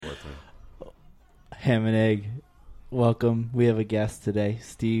Ham and Egg. Welcome. We have a guest today,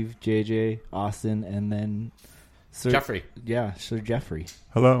 Steve, JJ, Austin, and then Jeffrey. Yeah, Sir Jeffrey.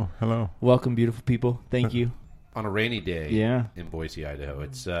 Hello. Welcome, beautiful people. Thank you. On a rainy day Yeah. in Boise, Idaho.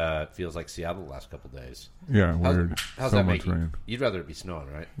 It feels like Seattle the last couple of days. Yeah, weird. How's so that much make you? rain. You'd rather it be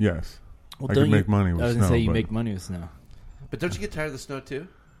snowing, right? Yes. Well, I don't could make money with I was snow. going to say you but- make money with snow. But don't you get tired of the snow too?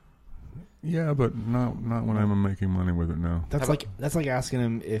 Yeah, but not when I'm making money with it now. That's How like asking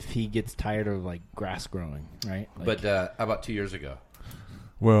him if he gets tired of like grass growing, right? Like, But how about 2 years ago?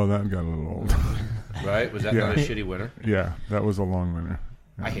 Well, that got a little old. Right? Was that Yeah. not a shitty winter? Yeah, that was a long winter.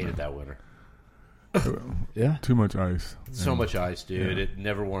 I hated that winter. yeah. Too much ice. So And- much ice, dude. Yeah. It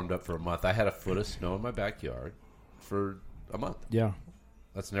never warmed up for a month. I had a foot of snow in my backyard for a month. Yeah.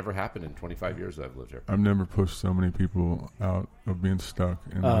 That's never happened in 25 years that I've lived here. I've never pushed so many people out of being stuck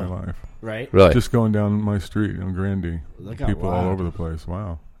in my life. Right? Really? Just going down my street in Grandy, That got people all loud. over the place.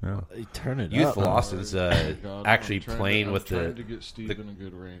 Wow. Yeah. You turn it Youthful up. Austin's God, actually I'm trying playing to, with I'm the... trying to get Steve in a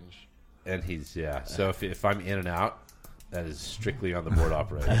good range. And he's, yeah. So if I'm in and out, that is strictly on the board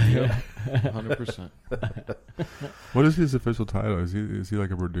operator. 100%. What is his official title? Is he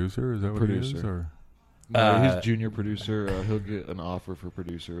like a producer? Is that what he is? Producer. Or? No, he's junior producer. He'll get an offer for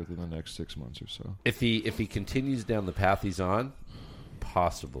producer within the next 6 months or so. If he continues down the path he's on,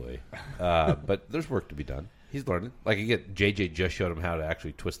 possibly. But there's work to be done. He's learning. Like again, JJ just showed him how to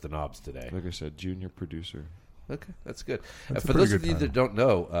actually twist the knobs today. Like I said, junior producer. Okay, that's good. That's a For pretty those of good you that title. don't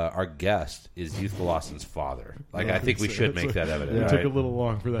know, our guest is Youthful Austin's father. Like I think we should make that evident. It Right? took a little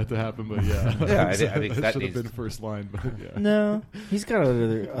long for that to happen, but yeah. Yeah, I think that should have needs- been first line, but yeah. No, he's got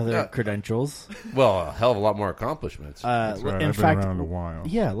other Yeah. credentials. Well, a hell of a lot more accomplishments. That's right. In I've fact, been around a while.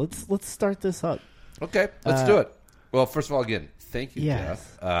 yeah. Let's start this up. Okay, let's do it. Well, first of all, again, thank you,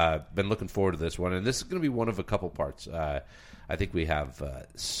 Yes. Jeff. Been looking forward to this one, and this is going to be one of a couple parts. I think we have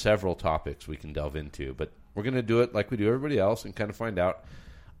several topics we can delve into, but we're going to do it like we do everybody else and kind of find out.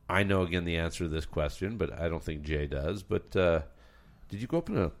 I know, again, the answer to this question, but I don't think Jay does. But did you grow up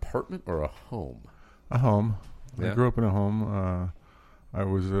in an apartment or a home? A home. Yeah. I grew up in a home. I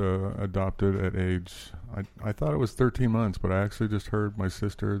was adopted at age, I thought it was 13 months, but I actually just heard my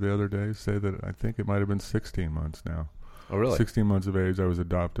sister the other day say that I think it might have been 16 months now. Oh, really? 16 months of age, I was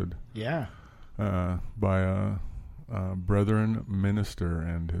adopted Yeah. by a brethren minister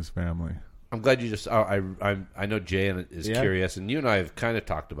and his family. I'm glad you just. I know Jay is Yeah. curious, and you and I have kind of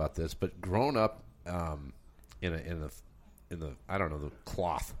talked about this. But growing up in the I don't know, the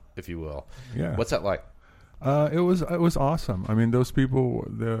cloth, if you will. Yeah. What's that like? It was awesome. I mean, those people,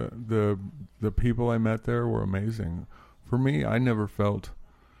 the people I met there were amazing. For me, I never felt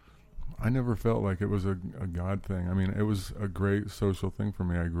like it was a God thing. I mean, it was a great social thing for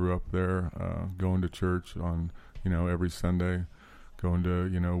me. I grew up there, going to church on, every Sunday, going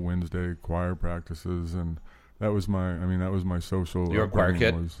to, Wednesday choir practices, and that was my social. You're a choir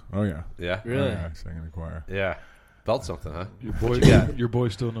upbringing kid? Oh yeah, Yeah, Really? Oh, yeah, I sang in the choir. yeah. Felt something, huh? Your boy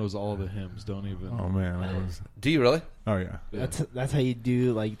still knows all the hymns. Don't even. Oh man, it was. Do you really? Oh yeah. That's how you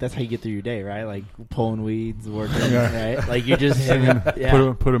do. Like that's how you get through your day, right? Like pulling weeds, working, Yeah. right? Like you just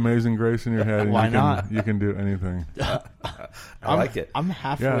yeah. Put Amazing Grace in your head. And Why you not? You can do anything. I like it. I'm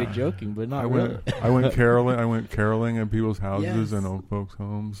halfway Yeah. joking, but not I really. went caroling. I went caroling at people's houses Yes. and old folks'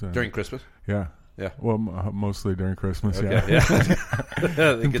 homes. And, During Christmas? yeah, Yeah. Well, mostly during Christmas. Okay. Yeah,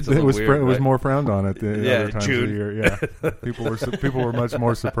 Yeah. It gets a it little was weird, it was right? more frowned on at the Yeah, other times June. of the year. Yeah, people were much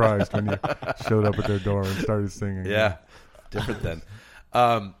more surprised when you showed up at their door and started singing. Yeah. Different then.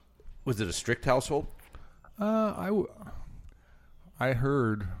 Was it a strict household? I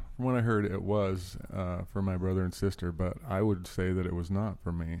heard when I heard it was for my brother and sister, but I would say that it was not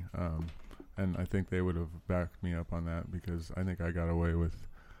for me. And I think they would have backed me up on that because I think I got away with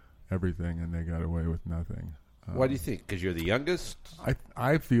everything and they got away with nothing. Why do you think? Because you're the youngest?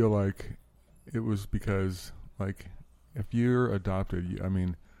 I feel like it was because, like, if you're adopted, I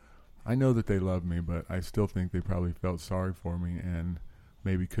mean, I know that they love me, but I still think they probably felt sorry for me and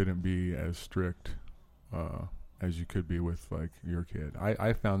maybe couldn't be as strict as you could be with, like, your kid.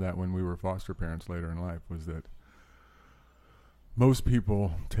 I found that when we were foster parents later in life was that most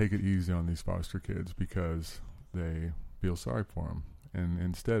people take it easy on these foster kids because they feel sorry for them. And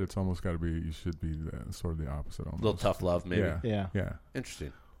instead, it's almost got to be, you should be sort of the opposite almost. A little tough love, maybe. Yeah. Yeah.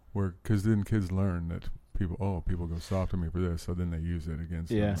 Interesting. Because then kids learn that people go soft on me for this, so then they use it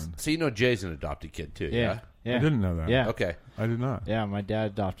against Yeah. someone. So you know Jay's an adopted kid, too, yeah? Yeah. I didn't know that. Yeah. Okay. I did not. Yeah, my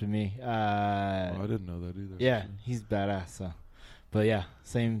dad adopted me. Oh, I didn't know that either. Yeah, he's badass. So, but yeah,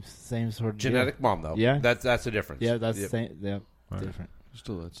 same sort of deal. Genetic mom, though. Yeah. That's the difference. Yeah, that's Yep. same. Yeah, Right. different. That's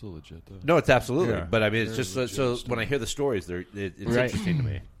still legit though. No, it's absolutely. Yeah. But I mean, it's Very just so legit when story. I hear the stories, it's Right. interesting to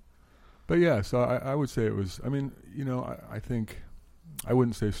me. But yeah, so I would say it was. I mean, I think I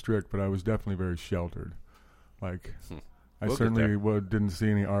wouldn't say strict, but I was definitely very sheltered. Like, I We'll get certainly there. didn't see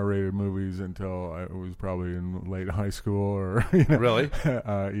any R-rated movies until I was probably in late high school or Really?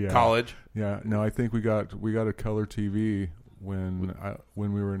 yeah, College? Yeah, no, I think we got a color TV when we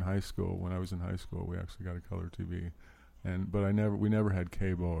were in high school. When I was in high school, we actually got a color TV, but we never had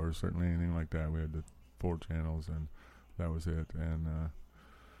cable or certainly anything like that. We had the 4 channels and that was it. And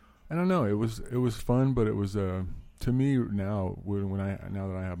I don't know, it was fun, but it was to me now now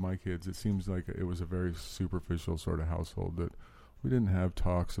that I have my kids, it seems like it was a very superficial sort of household that we didn't have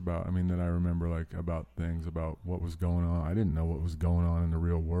talks about. I mean, that I remember about things about what was going on. I didn't know what was going on in the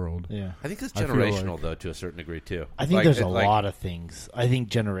real world. Yeah. I think it's I feel generational, like- though, to a certain degree, too. I think Like, there's a like- lot of things. I think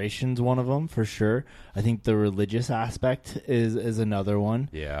generation's one of them for sure. I think the religious aspect is another one.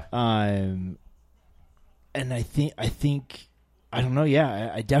 Yeah. And I think I don't know.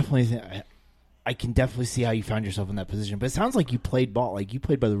 Yeah, I definitely think I can definitely see how you found yourself in that position. But it sounds like you played ball, like you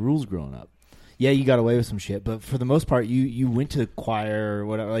played by the rules growing up. Yeah, you got away with some shit, but for the most part, you went to the choir or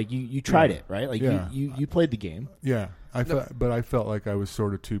whatever. Like you tried it, right? Like Yeah. you played the game. Yeah, but I felt like I was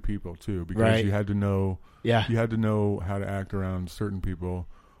sort of two people too, because Right. you had to know. Yeah, You had to know how to act around certain people,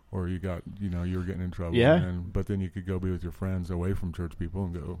 or you were getting in trouble. Yeah. But then you could go be with your friends away from church people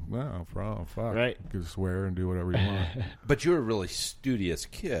and go, wow, fuck. Right. You could swear and do whatever you want. But you were a really studious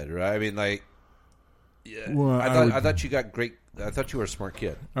kid, right? I mean, like, yeah, Well, I thought you got great. I thought you were a smart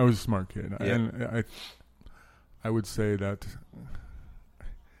kid. I was a smart kid, Yeah. and I would say that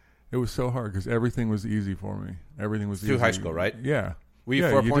it was so hard because everything was easy for me. Everything was Through easy. high school, right? Yeah. Were you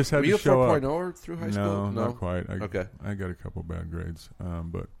Yeah, 4 you just had Were to you a show up. 4.0 through high No, school? not quite. Okay. I got a couple bad grades,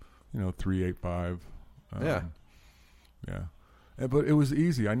 but 3.85. Yeah. Yeah. But it was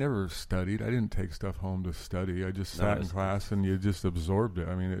easy. I never studied. I didn't take stuff home to study. I just sat in Nice. class and you just absorbed it.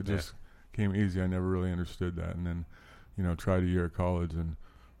 I mean, it just came easy. I never really understood that. And then, tried a year at college and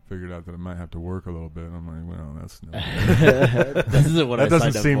figured out that I might have to work a little bit. And I'm like, well, that's no good. this isn't what that I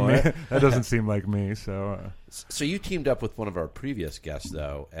doesn't signed seem up for. that doesn't seem like me. So So you teamed up with one of our previous guests,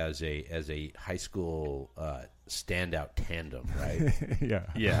 though, as a high school standout tandem, right? yeah.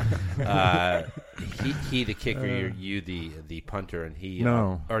 Yeah. He the kicker, you the punter, and he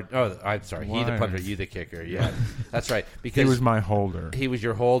No. I'm sorry, he the Why? punter, you the kicker. Yeah, that's right. He Because was my holder. he was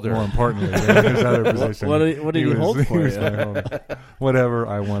your holder. More importantly, than his other position. what did he hold for was you? my holder. Whatever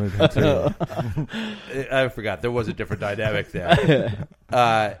I wanted him to. I forgot there was a different dynamic there.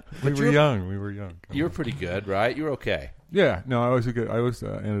 We were young. You were pretty good, right? You were okay. Yeah, no, I was a good. I was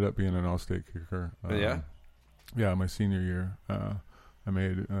ended up being an all-state kicker. Yeah? Yeah. My senior year, I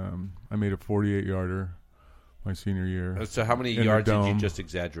made a 48-yarder. My senior year, So how many In the yards did you dome. just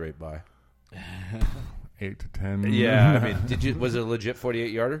exaggerate by? 8 to 10. Yeah, I mean, was it a legit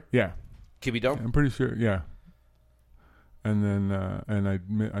 48-yarder? yeah, Kibby Dome? I'm pretty sure. Yeah, and then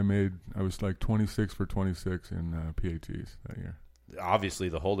I was like 26 for 26 in PATs that year. Obviously,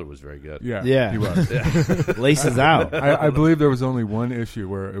 the holder was very good. Yeah, Yeah. he was. Laces out. I believe there was only one issue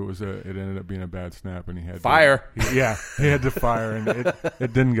where it ended up being a bad snap, and he had Fire. he had to fire, and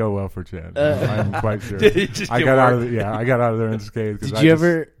it didn't go well for Chad. I'm quite sure. Did he just I get got out worked? of I got out of there unscathed. 'cause Did I you just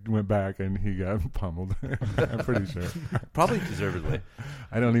ever- went back and he got pummeled? I'm pretty sure. Probably deservedly.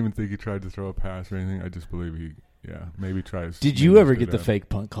 I don't even think he tried to throw a pass or anything. I just believe he maybe tries. Did you ever get the fake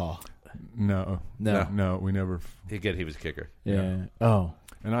punt call? No, No. we never. Again, he was a kicker. Yeah. Oh.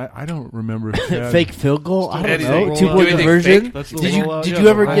 And I don't remember if Chad, Fake field goal? I don't Anything. know. Rollout. 2-point Anything conversion? fake? That's the Did you rollout, did yeah, you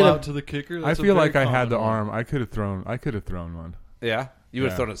ever the get rollout a to the kicker? I That's a feel very like I had the common one. arm. I could have thrown one. Yeah? You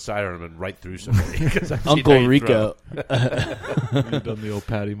would have Yeah. thrown it sidearm and right through somebody. 'Cause I've seen how Uncle you Rico? You've done the old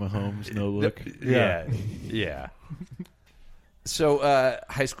Patty Mahomes no look. throw. Yeah. So,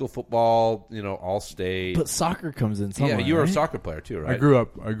 high school football, all state. But soccer comes in Yeah, somewhere. you were a right? soccer player too, right? I grew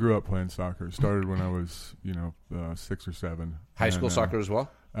up playing soccer. Started when I was 6 or 7. High school And, soccer as well?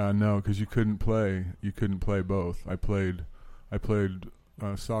 No, because you couldn't play. You couldn't play both. I played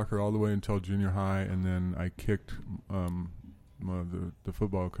soccer all the way until junior high, and then I kicked. The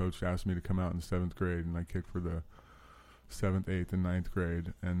football coach asked me to come out in 7th grade, and I kicked for the 7th, 8th, and 9th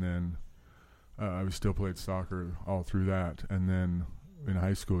grade, and then I still played soccer all through that. And then in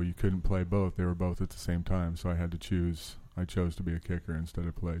high school, you couldn't play both; they were both at the same time, so I had to choose. I chose to be a kicker instead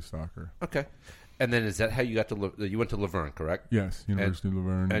of play soccer. Okay. And then is that how you got to you went to Laverne, correct? Yes, University of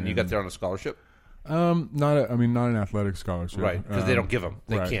Laverne, And you got there on a scholarship? Not an athletic scholarship, Right, because they don't give them.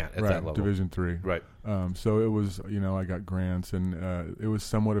 They can't at that level. Division III, Right. So it was, I got grants, and it was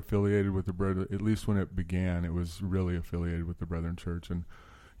somewhat affiliated with the Brethren. At least when it began, it was really affiliated with the Brethren Church, and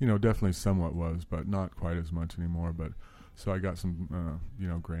definitely somewhat was, but not quite as much anymore. But So I got some,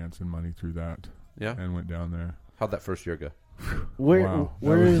 grants and money through that, Yeah. and went down there. How'd that first year go? Where Wow.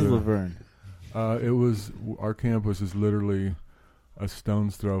 where That was is a- Laverne? It was our campus is literally a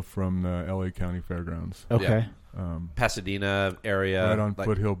stone's throw from the L.A. County Fairgrounds, Okay. Pasadena area. right on like-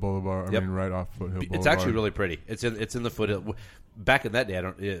 Foothill Boulevard. Yep. Right off Foothill Boulevard. It's actually really pretty. It's in the foothill. Back in that day,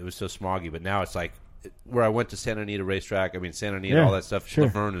 it was so smoggy, but now it's like where I went to Santa Anita Racetrack. I mean, Santa Anita, Yeah, all that stuff. sure.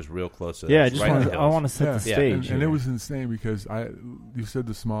 Laverne is real close to that. Yeah, I It's just right in want the to. I hills. want to set the Yeah, stage. and it here. was insane because you said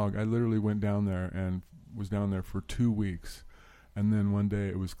the smog. I literally went down there and was down there for 2 weeks, and then one day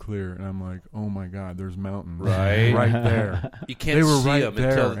it was clear, and I'm like, oh my god, there's mountains Right. right there. You can't They were see right them there,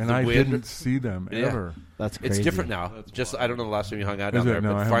 until and the I wind. didn't see them Yeah. ever. That's crazy. It's different now. That's Just wild. I don't know the last time you hung out Is down it? there, No,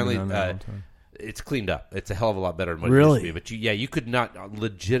 I but haven't finally been down there in a long time. it's cleaned up. It's a hell of a lot better than what it Really? used to be. But you could not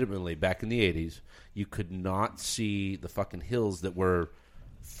legitimately back in the 80s, you could not see the fucking hills that were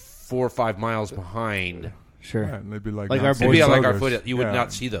 4 or 5 miles behind. Sure. Yeah, and they'd be like Like not our seeing It'd be like our photos. foot. You would Yeah.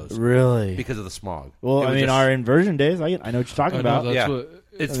 not see those Really? because of the smog. Well, It I was mean, just- our inversion days. I know what you're talking I know, about. that's Yeah. what-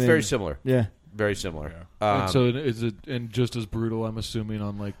 It's I mean- very similar. Yeah. Very similar. and so is it and just as brutal? I'm assuming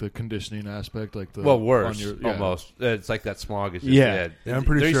on like the conditioning aspect, like the Well, worse, on your, yeah. almost. It's like that smog is just Yeah. Yeah, I'm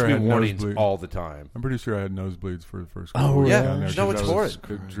pretty there sure used to I be had warnings nosebleed. all the time. I'm pretty sure I had nosebleeds for the first. Oh, couple weeks yeah. down there No, 'cause it's I was-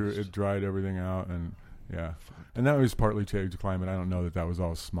 horrid. It dried everything out, and yeah, and that was partly changed climate. I don't know that was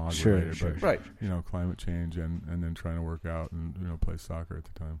all smog Sure, related, sure. but Right. climate change and then trying to work out and play soccer at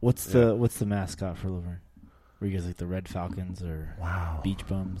the time. What's the mascot for Laverne? Were you guys like the Red Falcons or Beach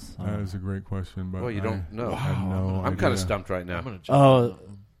Bums? That is a great question, but Well, you don't know. I have no I'm kind idea. of stumped right now. I'm gonna jump Oh, on that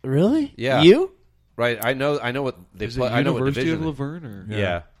one. really? Yeah. You? Right, I know what they Is play. it I know what University division. of Laverne or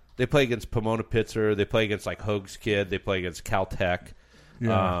Yeah. They play against Pomona Pitzer. They play against like Hoag's Kid. They play against Caltech.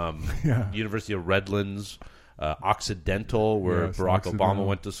 Yeah. Yeah. University of Redlands. Occidental, where Yes, Barack Occidental. Obama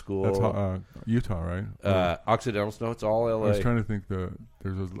went to school. That's Utah, right? Occidental. No, it's all I L.A. was trying to think.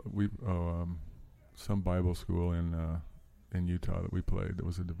 Some Bible school in Utah that we played. That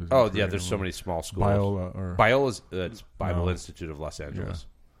was a division. Oh three. yeah, there's so many small schools. Biola or Biola's it's Bible No. Institute of Los Angeles.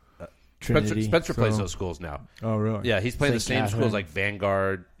 Trinity. Spencer plays So- those schools now. oh really? Yeah, he's playing the St. same Catherine. schools like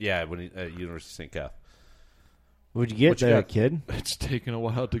Vanguard. Yeah, when he, University of St. Cath. What'd you get What you there, got? kid? it's taken a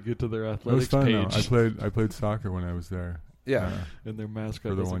while to get to their It was athletics fun though. page, I played soccer when I was there. Yeah. and their For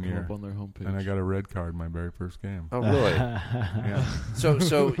mascot the doesn't 1 come year. up on their homepage. And I got a red card my very first game. Oh really? Yeah. So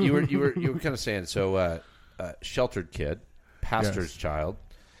you were kind of saying sheltered kid, pastor's Yes. child,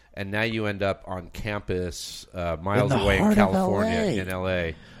 and now you end up on campus miles In the away in heart of California, LA. in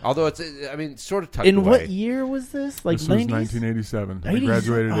L.A. Although it's sort of tucked In away. what year was this? Like This was 90s? 1987. I 80s?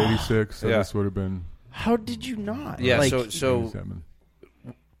 graduated in Oh. 86, so Yeah. this would have been How did you not? Yeah. Like, So 87.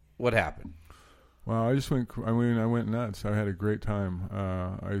 what happened? Well, I just went. I went nuts. I had a great time.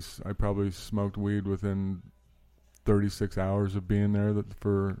 I probably smoked weed within 36 hours of being there.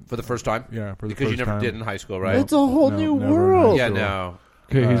 For For the first time? the Because first you never time. did in high school, right? it's a whole No, new never in high world. Yeah, school. no.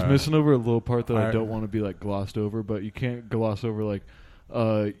 Okay, he's Uh, missing over a little part that I I- don't want to be like glossed over, but you can't gloss over like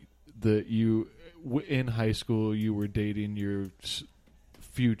that you in high school you were dating your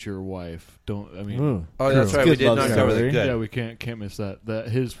future wife. Don't I mean? Ooh. Oh, that's True. right. We Good did love not story. cover that. Good. Yeah, we can't miss that. That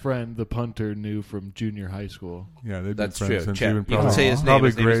his friend, the punter, knew from junior high school. Yeah, they've That's been true. friends since Chad. even You can probably, say his name. probably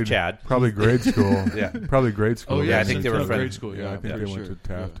His name grade, is Chad. Probably grade school. Yeah. Probably grade school. Oh, yeah, I think they were since friends. grade school. Yeah, I think yeah, they for went sure. to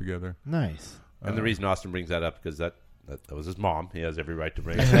Taft Yeah. together. Nice. And the reason Austin brings that up because that was his mom. He has every right to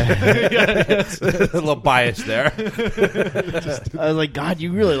bring it. A little bias there. I was like, God,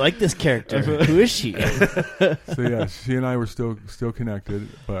 you really like this character. Who is she? So yeah, she and I were still connected,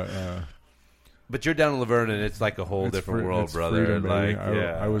 but But you're down in Laverne, and it's like a whole it's different free- world, it's brother. freedom, baby. Like,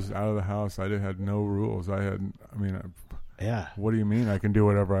 yeah. I was out of the house. I had no rules. Yeah. What do you mean? I can do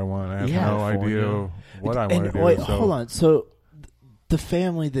whatever I want. I have Yeah. no idea what I want to And do. wait, so hold on. So the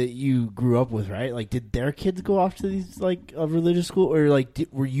family that you grew up with, right? Like, did their kids go off to these like a religious school, or like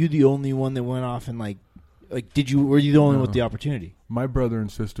were you the only one that went off and like were you the only one with No. the opportunity? my brother and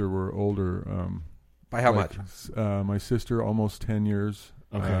sister were older. By how like, much? My sister almost 10 years.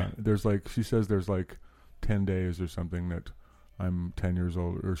 Okay. She says there's like 10 days or something that I'm 10 years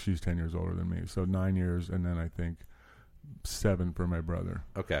older, or she's 10 years older than me. So 9 years, and then I think 7 for my brother.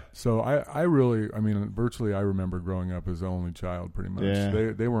 Okay. So virtually I remember growing up as the only child pretty much.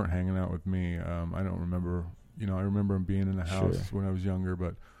 Yeah. They weren't hanging out with me. I don't remember, I remember them being in the house Sure. when I was younger,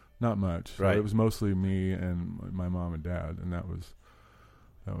 but not much. So Right. it was mostly me and my mom and dad, and that was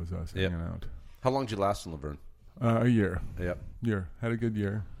us Yep. hanging out. How long did you last in Laverne? A year. Yep. Had a good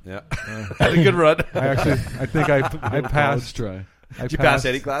year. Yeah. Uh, Had a good run. I think I College passed. try. Did you pass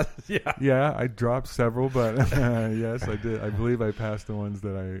any class? Yeah. Yeah, I dropped several, but yes, I did. I believe I passed the ones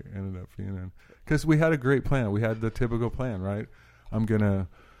that I ended up being in. because we had a great plan. We had the typical plan, right? I'm gonna,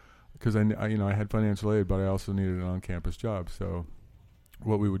 because I had financial aid, but I also needed an on-campus job. So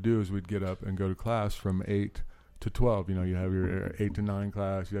what we would do is we'd get up and go to class from 8 to 12. You know, you have your 8 to 9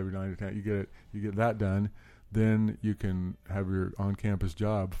 class, you have your 9 to 10. You get that done, then you can have your on-campus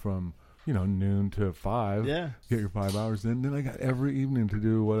job from noon to 5. Yeah. Get your 5 hours. Then I got every evening to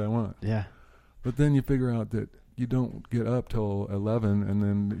do what I want. Yeah. But then you figure out that you don't get up till 11, and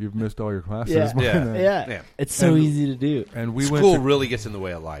then you've missed all your classes. Yeah. by Yeah. then. Yeah. It's so And- easy to do. And we School went to, really gets in the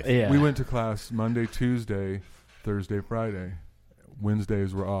way of life. Yeah. we went to class Monday, Tuesday, Thursday, Friday.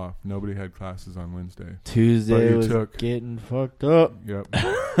 Wednesdays were off. Nobody had classes on Wednesday. But Tuesday you was took- getting fucked up. Yep.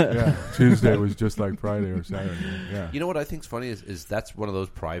 Yeah. Tuesday was just like Friday or Saturday. Yeah. You know what I think's funny is that's one of those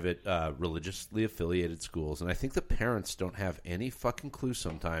private, religiously affiliated schools, and I think the parents don't have any fucking clue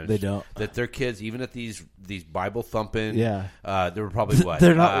sometimes. They don't. That their kids, even at these Bible thumping, Yeah. There were probably what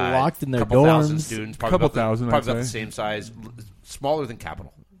They're not locked in their couple thousand dorms. students, Couple probably thousand, probably I'd about the say. same size, smaller than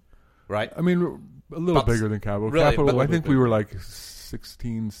Capital, right? I mean, a little About- bigger than Capital. really, Capital, but- I think we were like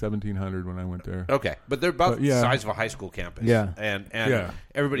 1,700 when I went there. Okay, but they're about But, yeah. the size of a high school campus. Yeah. and Yeah.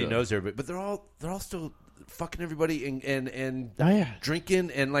 everybody Yeah. knows everybody, but they're all still fucking everybody and Oh, yeah.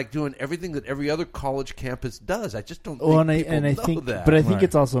 drinking and like doing everything that every other college campus does. I just don't think Well, and people I know think, that. but I think Right.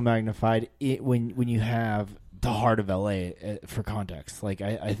 it's also magnified when you have the heart of LA for context. Like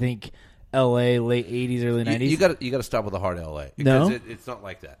I think LA late 80s, early 90s. you got to stop with the hard LA No? because it's not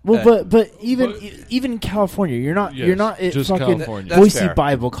like that. Well, but even in California, you're not Yes, at just fucking California. That's Boise fair.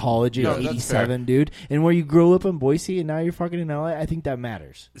 Bible College in No, that's '87, dude. And where you grew up in Boise and now you're fucking in LA, I think that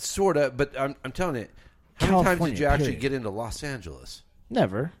matters. sort of. But I'm telling you, how many times California, did you actually period. get into Los Angeles?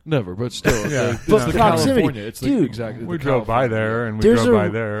 Never. Never, but still, Yeah. it's But the proximity. California. It's Dude, exactly. We the drove by California. there, and we There's drove a- by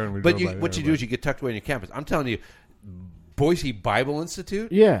there, and we But drove by what there, you do is you get tucked away in your campus. I'm telling you, Boise Bible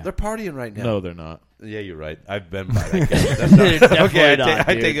Institute. Yeah. they're partying right now. No, they're not. Yeah, you're right. I've been by that campus. That's They're not, definitely okay, not,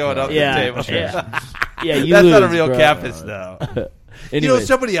 I dude. take it up Yeah, the table. yeah, you That's not a lose, real bro. campus, though. You know, Anyways,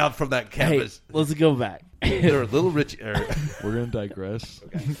 somebody out from that hey, campus. let's go back. They're a little rich. We're gonna digress.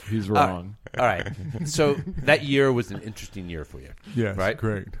 He's wrong. All right. So that year was an interesting year for you. Yes, Right?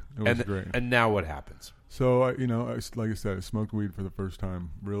 great. It was great. And now what happens? So, like I said, I smoked weed for the first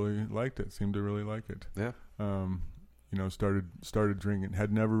time. Really liked it. Seemed to really like it. Yeah. Started drinking.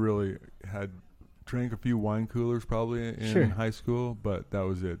 Had never really drank a few wine coolers probably in Sure. high school, but that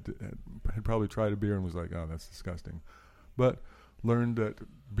was it. Had probably tried a beer and was like, oh, that's disgusting. But learned that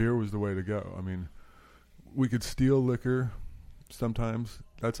beer was the way to go. I mean, we could steal liquor sometimes.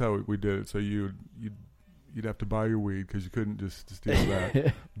 That's how we did it. So you'd have to buy your weed because you couldn't just steal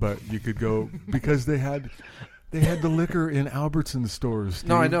that. But you could go because they had the liquor in Albertsons stores.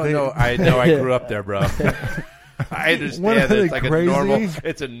 No, I Steve. know. I grew up there, bro. I understand. What are they, It's like crazy?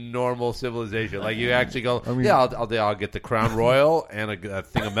 It's a normal civilization. Like you actually go, I mean- yeah, I'll get the Crown Royal and a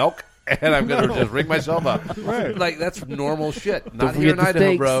thing of milk, and I'm gonna just ring myself up. Right. Like that's normal shit. Not Don't here in forget the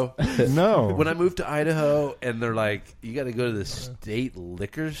Idaho, steaks. bro. No. When I moved to Idaho, and they're like, you got to go to the state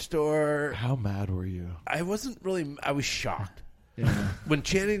liquor store. How mad were you? I wasn't really. I was shocked. Yeah. When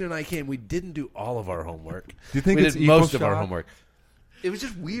Channing and I came, we didn't do all of our homework. Do you think we it's did equal most of our shock? homework? It was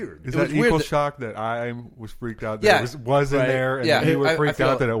just weird. Is it that was weird equal that- shock that I was freaked out that Yeah. it was in Right. there, and Yeah, you were I freaked feel-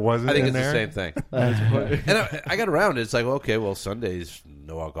 out that it wasn't I think in it's there? the same thing. And I got around it. It's like, okay, well, Sunday's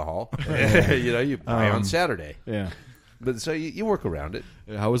no alcohol. You buy on Saturday. Yeah. But so you work around it.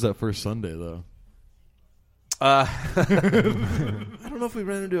 How was that first Sunday though? I don't know if we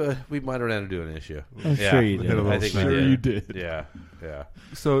might have ran into an issue. I'm sure you Hit a did. little I think snag. we Sure did. you did. Yeah.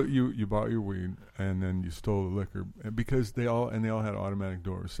 So you bought your weed and then you stole the liquor because they all had automatic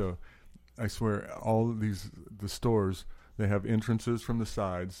doors. So I swear, all of the stores, they have entrances from the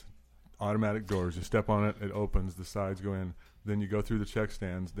sides, automatic doors. You step on it, it opens. The sides go in. Then you go through the check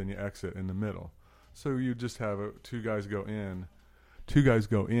stands. Then you exit in the middle. So you just have two guys go in,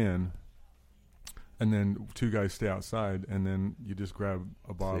 and then two guys stay outside, and then you just grab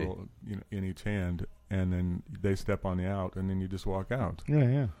a bottle, in each hand, and then they step on the out, and then you just walk out. Yeah,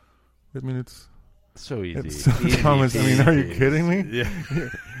 yeah. I mean, it's So easy. so Thomas. I mean, are you easy. kidding me? Yeah.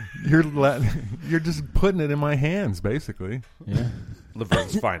 You're just putting it in my hands, basically. Yeah.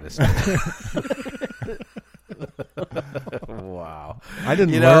 Laverne's finest. Wow. I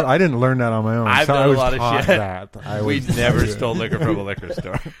didn't You learn. know, I didn't learn that on my own. I've So done I a was lot of taught shit. that. We never stole liquor from a liquor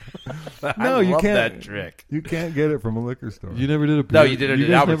store. No, I you love can't. that trick. You can't get it from a liquor store. You never did a beer. No, you did it You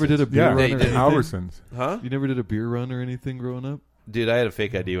at guys never Albertsons. did a beer yeah, run Yeah, or you did. anything? Albertsons. Huh? You never did a beer run or anything growing up? Dude, I had a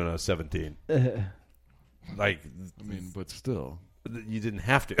fake ID when I was 17. Like, I mean, but still. you didn't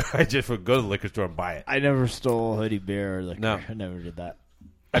have to. I just would go to the liquor store and buy it. I never stole hoodie beer or liquor. No. I never did that.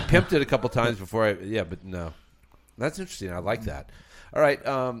 I pimped it a couple times before but no. That's interesting. I like that. All right,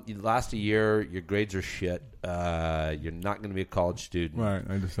 you last a year. Your grades are shit. You're not going to be a college student. Right.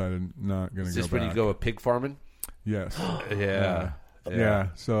 I decided not going to go back. Is this when you go pig farming? Yes. Yeah.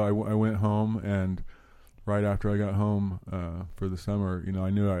 So I went home, and right after I got home for the summer, I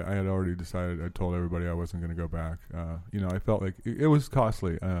knew I had already decided. I told everybody I wasn't going to go back. I felt like it was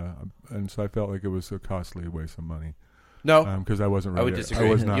costly, and so I felt like it was a costly waste of money. No, because I wasn't ready. I would disagree.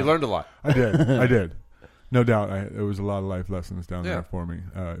 I was not. You learned a lot. I did. No doubt. There was a lot of life lessons down Yeah. there for me.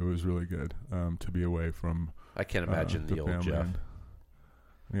 It was really good to be away from. I can't imagine the old family Jeff.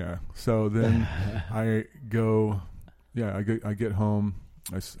 Yeah. So then I go. Yeah, I get home.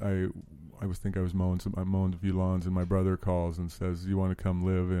 I was mowing a few lawns, and my brother calls and says, "You want to come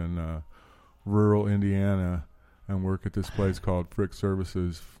live in rural Indiana and work at this place called Frick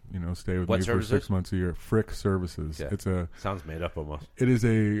Services? Stay with What me services? for 6 months a year." Frick Services. Yeah. It's a. Sounds made up almost. It is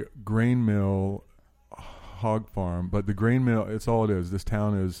a grain mill, hog farm, but the grain mill. It's all it is. This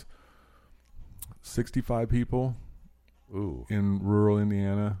town is 65 people. Ooh. In rural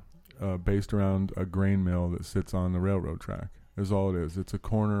Indiana, based around a grain mill that sits on the railroad track. Is all it is. It's a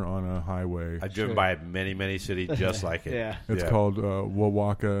corner on a highway. I've driven by many, many cities just like it. Yeah. It's called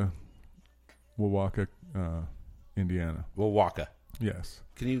Wawaka, Indiana. Wawaka. Yes,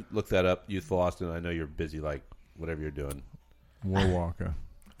 Can you look that up, Youthful Austin? I know you're busy, like whatever you're doing. Wawaka.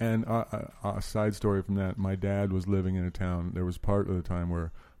 And a side story from that, my dad was living in a town. There was part of the time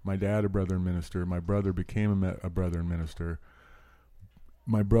where my dad, a Brethren minister, my brother became a Brethren minister.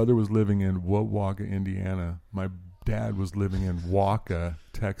 My brother was living in Wawaka, Indiana. My dad was living in Waka,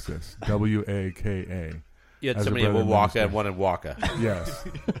 Texas. Waka. You had As a somebody in Brethren Wawaka minister. and one in Waka. Yes.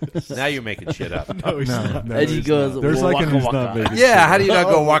 Now you're making shit up. No, And he it's goes, not. There's "Well, like an waka, it's not waka." big. Yeah, how do you not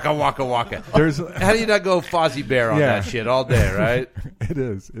go waka, waka, waka? There's How do you not go Fozzie Bear on Yeah. that shit all day, right? It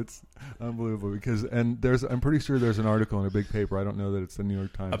is. It's unbelievable because I'm pretty sure there's an article in a big paper. I don't know that it's the New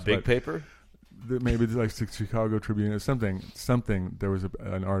York Times. A big but paper? maybe it's like the Chicago Tribune or something. There was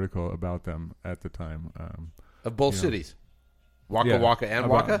an article about them at the time. Of both You know. cities. Waka, Yeah, Waka, and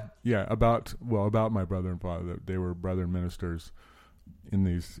about- Waka? Yeah, about my brother and father. That they were brethren ministers in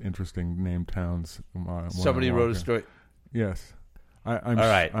these interesting named towns. One in Somebody wrote a Waka. story. Yes, I'm. All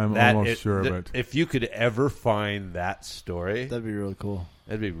right. I'm that almost is- sure, th- but if you could ever find that story, That'd be really cool.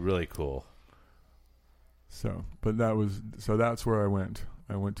 that'd be really cool. that's where I went.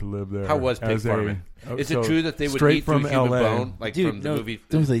 I went to live there. How was pig as farming? Is so it true that they would straight eat through from human LA. bone, like Dude, from the no, movie?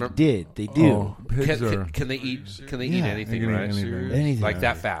 they from- did. They do. Oh, pigs are Can they eat? Can they eat Yeah, anything? they can eat Right? anything. Anything. Like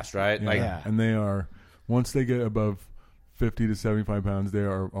that fast, right? Yeah. Like Yeah. And they are, once they get above 50 to 75 pounds, they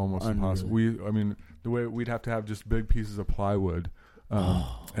are almost Unreal. impossible. The way we'd have to have just big pieces of plywood,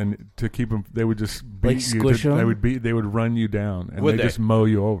 and to keep them, they would just beat Like you. squish 'em? They would run you down, and Would they they? just mow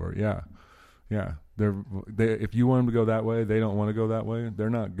you over. Yeah, yeah. If you want them to go that way, they don't want to go that way.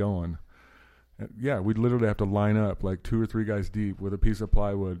 They're not going. Yeah, we'd literally have to line up like 2 or 3 guys deep with a piece of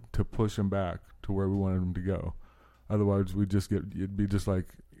plywood to push them back to where we wanted them to go. Otherwise, it'd be just like,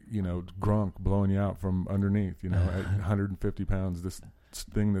 Gronk blowing you out from underneath, at 150 pounds, this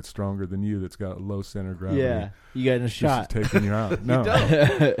thing that's stronger than you that's got low center of gravity. Yeah, you got a Just shot. taking you out. No,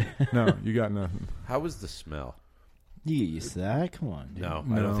 no, you got nothing. how was the smell? You get used to that. Come on, dude. No,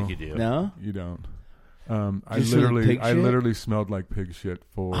 I don't No. think you do. No? You don't. I Just with pig shit? literally smelled like pig shit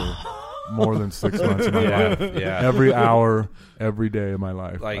for more than 6 months of my life. Yeah. Every hour, every day of my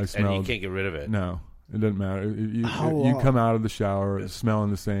life, Like, I and smelled. you can't get rid of it. No, it doesn't matter. You How come out of the shower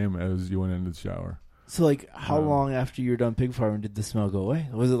smelling the same as you went into the shower. So, like, how No. long after you were done pig farming did the smell go away?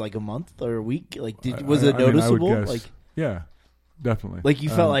 Was it like a month or a week? Like, I- was it I mean, I would noticeable? guess- Like, Yeah, definitely. like you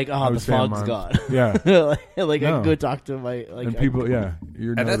felt like, I the would say a fog's month. gone. Yeah, like I No. can go talk to my and people,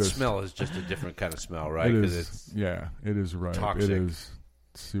 you're And that noticed. smell is just a different kind of smell, right? It 'Cause is. Yeah, it is right. toxic. It is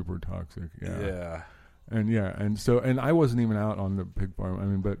super toxic. yeah. And I wasn't even out on the pig farm. I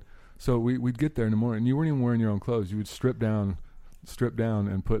mean, but so we'd get there in the morning, and you weren't even wearing your own clothes. You would strip down,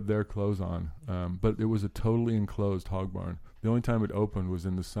 and put their clothes on. But it was a totally enclosed hog barn. The only time it opened was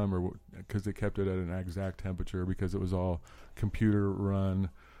in the summer because they kept it at an exact temperature because it was all computer run.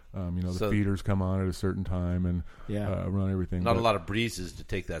 The So- feeders come on at a certain time and run everything. Not But a lot of breezes to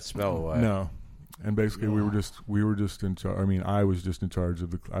take that smell away. No. And basically, we were just in charge. I mean, I was just in charge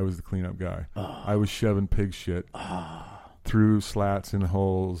of I was the cleanup guy. I was shoving pig shit through slats and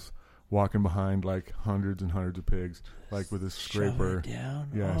holes, walking behind like hundreds and hundreds of pigs, like with a scraper. Shove it down.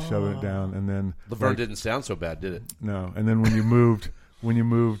 Yeah, shoving it down, and then Laverne like, didn't sound so bad, did it? no. And then when you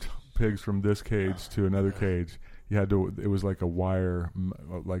moved pigs from this cage to another cage, you had to. It was like a wire,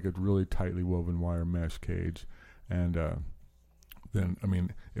 like a really tightly woven wire mesh cage, and then I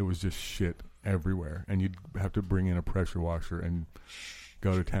mean, it was just shit everywhere, and you'd have to bring in a pressure washer and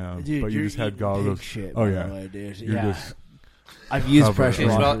go to town. Dude, but you you're just had eating goggles. pig shit, Oh by yeah, the way, dude. you're Yeah. just I've used covered. pressure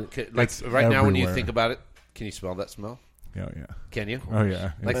Can you smell washer. it? Like It's right now, when you everywhere. think about it, can you smell that smell? yeah. Can you? Oh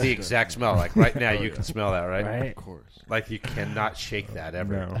yeah, Like the exact smell. Like right now, you can smell that, right? Right? Of course. Like you cannot shake that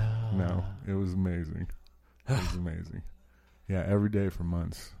ever. No, it was amazing. It was amazing. Yeah, every day for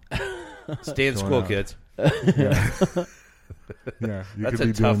months. Stay in Going school, out. kids. Yeah, yeah. You That's could a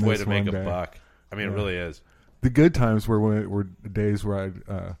be doing tough way this to make one a day. buck. I mean, it Yeah. really is. The good times were days where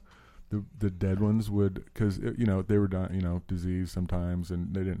I'd the dead ones would, because you know they were diseased sometimes,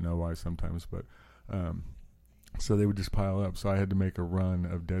 and they didn't know why sometimes, but so they would just pile up. So I had to make a run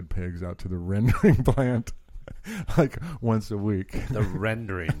of dead pigs out to the rendering plant like once a week. The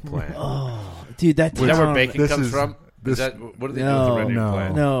rendering plant. Oh, dude, that Is that where town- bacon this comes is- from? this- Is that what do they do No, with the rendering no.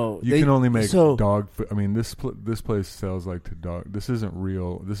 plant? No, You they- can only make so, dog food. I mean, this place sells like to dog. This isn't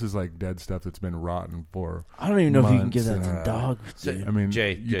real. This is like dead stuff that's been rotten for. I don't even know if you can give months, that to dog. So- dude. I mean,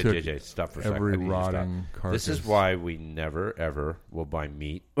 Jay, you took Jay, stop for a second. I every need you to stop. rotting carcass. This is why we never ever will buy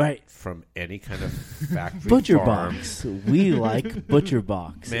meat Right. from any kind of factory Butcher farm. Box. We like Butcher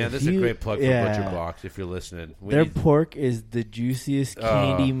Box. Man, If this is a you- great plug for yeah. Butcher Box. If you're listening, we Their need- pork is the juiciest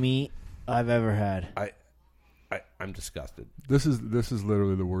candy meat I've ever had. I'm disgusted. This is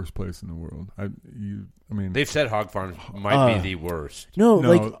literally the worst place in the world. I mean, They've said hog farms might be the worst. No, no,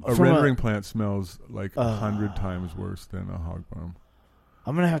 like a from rendering plant smells like 100 times worse than a hog farm.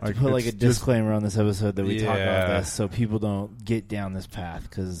 I'm gonna have to like, put like a it's just- disclaimer on this episode that we talk about Yeah. this, so people don't get down this path.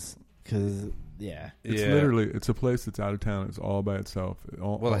 Because yeah, It's Yeah. literally it's a place that's out of town. It's all by itself.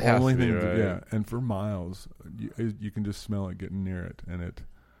 Well, it the has only to be, thing, right? yeah. And for miles, you can just smell it getting near it, and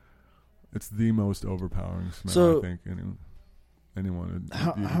it's the most overpowering smell. So- I think anyone. Would,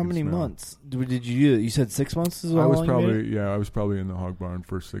 how you how can many smell. months did you do? You said 6 months is I how was long you made probably I was probably in the hog barn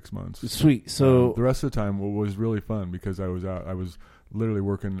for 6 months. it? Sweet. So the rest of the time was really fun because I was out. I was literally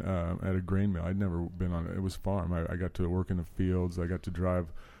working at a grain mill. I'd never been on it. It was farm. I got to work in the fields. I got to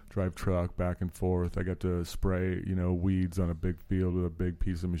drive truck back and forth. I got to spray weeds on a big field with a big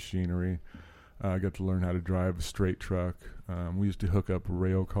piece of machinery. I got to learn how to drive a straight truck. We used to hook up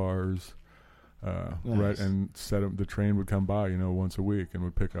rail cars. Right, and set up. The train would come by, once a week, and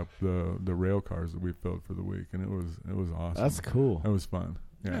would pick up the rail cars that we filled for the week, and it was awesome. that's cool. It was fun.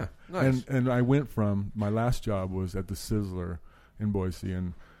 Yeah, nice. And I went from my last job was at the Sizzler in Boise,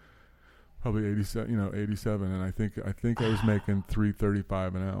 and probably 87, and I think I was making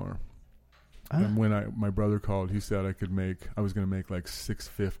 $3.35 an hour. And when my brother called, he said I was going to make like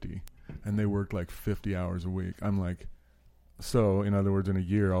 $6.50, and they worked like 50 hours a week. I'm like, so in other words, in a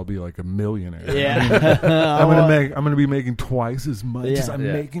year I'll be like a millionaire. Yeah, I'm gonna be making twice as much as I'm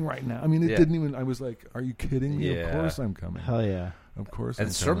Yeah. making right now. I mean, it Yeah. didn't even. I was like, "Are you kidding me? Yeah. Of course I'm coming. Hell yeah. Of course." And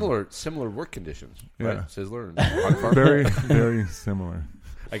I'm coming." similar work conditions, Yeah. right? Sizzler and hog farm. Very very similar.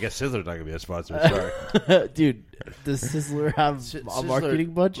 I guess Sizzler's not gonna be a sponsor. Sorry. Dude, does Sizzler have a Sizzler,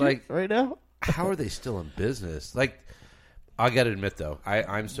 marketing budget like- right now? How are they still in business? Like, I got to admit though,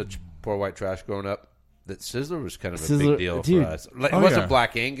 I'm such poor white trash growing up that Sizzler was kind of a Sizzler- big deal dude. for us. Like, Oh, it wasn't yeah.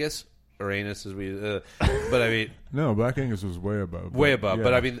 Black Angus or Anus as we, but I mean, No, Black Angus was way above. way above. Yeah,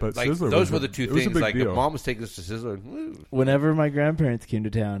 But I mean, like Sizzler those was were a- the two it was a things. big Like, deal. if mom was taking us to Sizzler, woo. Whenever my grandparents came to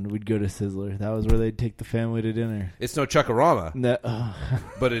town, we'd go to Sizzler. That was where they'd take the family to dinner. It's no Chuckarama, No,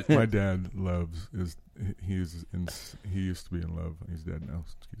 but it. My dad he used to be in love. He's dead now.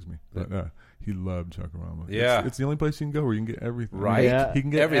 Excuse me. But he loved Chuckarama. Yeah. it's the only place you can go where you can get everything. Right? Yeah. He can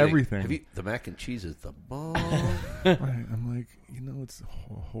get everything. Have you, the mac and cheese is the bomb. Right. I'm like, it's a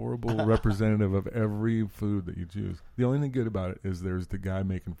horrible representative of every food that you choose. The only thing good about it is there's the guy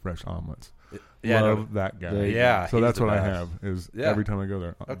making fresh omelets. Yeah, Love no, that guy. There you yeah. So he's that's the what I best. have is Yeah. every time I go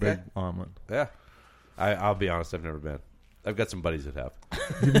there, a Okay. big omelet. Yeah. I'll be honest, I've never been. I've got some buddies that have.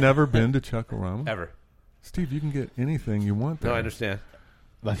 You've never been to Chuckarama? Ever. Steve, you can get anything you want there. No, I understand.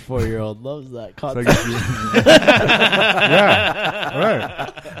 my 4-year-old loves that It's concept. like yeah,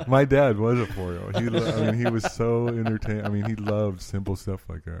 right. My dad was a 4-year-old. He was so entertained. I mean, he loved simple stuff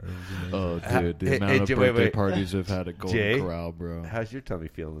like that. It was amazing. Oh, dude, the Hey, amount hey, of Jay, birthday wait. parties I've had at Golden Jay? Corral, bro. How's your tummy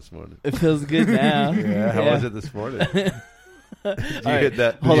feeling this morning? It feels good now. Yeah, how was it this morning? Did you right, hit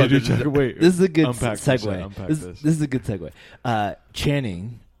that? hold did on. you- Wait, This is a good Unpack this, segue. unpack This, this. this is a good segue.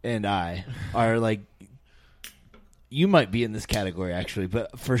 Channing and I are like, you might be in this category actually,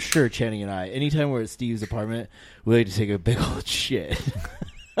 but for sure, Channing and I, anytime we're at Steve's apartment, we like to take a big old shit.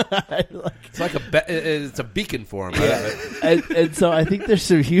 It's like it's a beacon for him. and so I think there's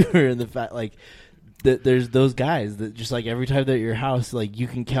some humor in the fact, like, there's those guys that just like every time they're at your house, like you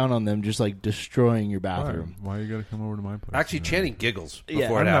can count on them just like destroying your bathroom. Why you got to come over to my place? Actually, you know? Channing giggles Yeah.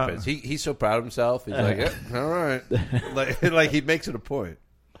 before I'm it not- happens. He's so proud of himself. He's like, yeah, all right. like he makes it a point.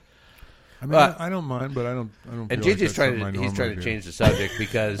 I mean, I don't mind, but I don't. And feel like JJ's that's trying something to I he's trying to normally change the subject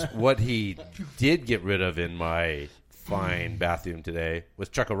because what he did get rid of in my fine bathroom today was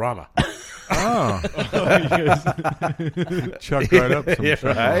Chuckarama. do. Oh, chuck right up some Yeah, shit.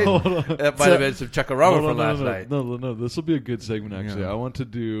 right? That might have been some Chuckarama from last night. No. This will be a good segment. Actually, Yeah. I want to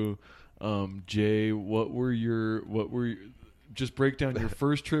do, Jay. What were your just break down your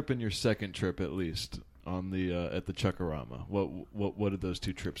first trip and your second trip at least on the at the Chuckarama. What did those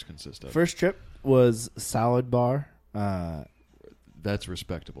two trips consist of? First trip was salad bar. That's a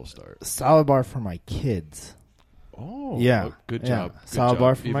respectable start. Salad bar for my kids. Oh, Yeah. good Yeah. job. Good Salad job.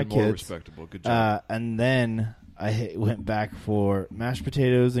 bar for Even my more kids. respectable. Good job. And then I went back for mashed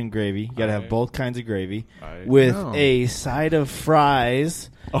potatoes and gravy. You got to have Aight. both kinds of gravy Aight. with No. a side of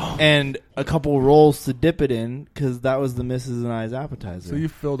fries and a couple rolls to dip it in because that was the Mrs. and I's appetizer. So you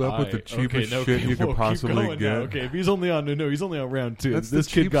filled up with the cheapest shit you could possibly get. Okay, if he's only on round two. That's this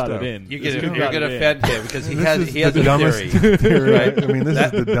the kid cheap got stuff. it in. You're This kid going got to it in. offend him because he This has is he has the a dumbest theory. right? I mean, this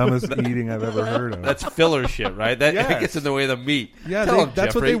is the dumbest eating I've ever heard of. That's filler shit, right? That Yes. gets in the way of the meat. Yeah, Tell him,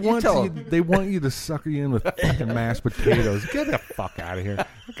 that's what Jeffrey. they want. Tell You, him. they want you to sucker you in with fucking mashed potatoes. Get the fuck out of here!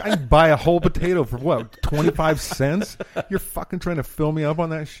 I can buy a whole potato for what, 25 cents? You're fucking trying to fill me up on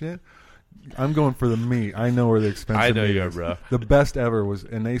that shit. I'm going for the meat. I know where the expensive I know meat you are, is. bro. The best ever was,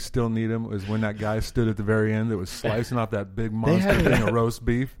 and they still need him, was when that guy stood at the very end that was slicing off that big monster have- thing of roast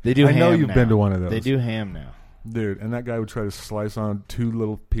beef. they do I know ham you've now. been to one of those. They do ham now. Dude, and that guy would try to slice on 2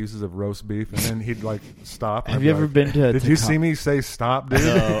 little pieces of roast beef, and then he'd like stop. and Have I'd you be ever like, been to Did you see me say stop, dude?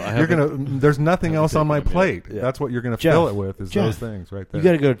 No, I You're haven't. gonna. There's nothing else on my taken him plate. yet. Yeah. That's what you're gonna Jeff, fill it with. Is Jeff, those things right there. You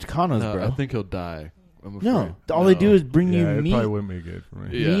got to go to Takanos, No, bro. I think he'll die. I'm afraid. No, all they do is bring yeah, you it meat, probably wouldn't be good for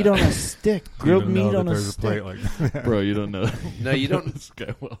me. Yeah. meat on a stick, grilled Even know meat that on a there's a stick. plate like that. Bro, you don't know. No, you don't. This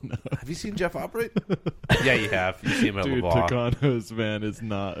guy well no. Have you seen Jeff operate? Yeah, you have. You see him at Dude, Laval. Takano's, man, it's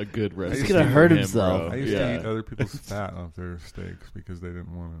not a good recipe. gonna for hurt him, himself. bro. I used yeah. to eat other people's fat off their steaks because they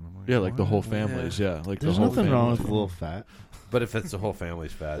didn't want it. I'm like, Yeah, like the what? whole families. Yeah, like There's the whole nothing family. wrong with a little fat. But if it's the whole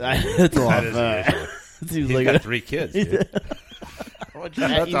family's fat, That's a lot that of is an fat. issue. Seems He's like got a- 3 kids, dude.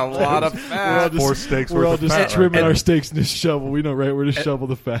 That's a lot of We're all fat. Four steaks We're all worth of just fat trimming right our there. steaks in a shovel. We know right where to shovel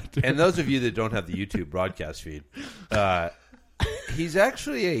the fat. And those of you that don't have the YouTube broadcast feed, he's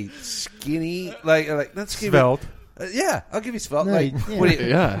actually a skinny, like let's give Svelte. yeah, I'll give you svelte. No, like, yeah. what do you,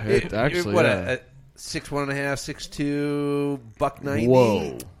 Yeah, it actually, what yeah. a 6'1.5", 6'2", $190.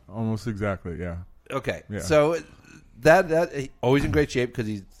 Whoa. Almost exactly. Yeah. Okay, Yeah. so that always in great shape because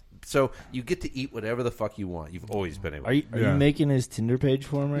he's so you get to eat whatever the fuck you want. You've always been able. Are you Yeah. making his Tinder page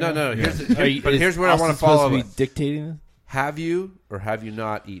for him right no, now? no. Here's Yeah. but here's where I want to Austin supposed follow. to be With. dictating this? Have you or have you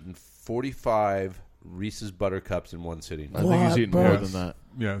not eaten 45 Reese's Buttercups in one sitting? I think What, he's eating bro? more than that.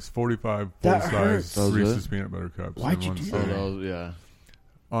 Yeah, it's 45 That full-size hurts. That was Reese's it? peanut butter cups. Why'd in you one do Oh, sitting. that was, yeah.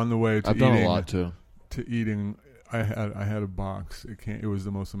 On the way to I've eating, done a lot too. to eating, I had a box. It was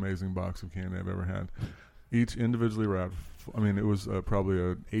the most amazing box of candy I've ever had. Each individually wrapped. I mean, it was probably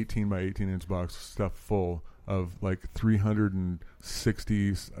a 18 by 18 inch box stuffed full of like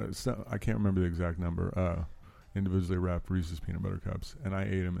 360. I can't remember the exact number. Individually wrapped Reese's peanut butter cups, and I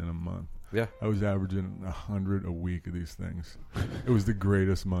ate them in a month. Yeah. I was averaging 100 a week of these things. It was the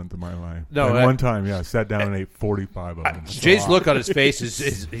greatest month of my life. No, and I- one time, yeah, I sat down and ate 45 of them. Jay's look on his face is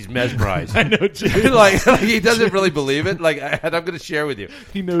he's mesmerized. I know, Jay. like he doesn't really believe it. Like, and I'm going to share with you.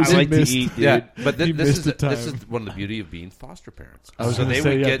 He knows I he like to missed. eat, dude. Yeah, but He this missed is the time. one of the beauty of being foster parents. I was so going they to say,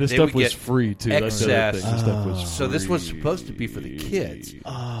 would yeah, get this they stuff would was get free, too. That's the other excess. thing. This stuff was So this was free. supposed to be for the kids.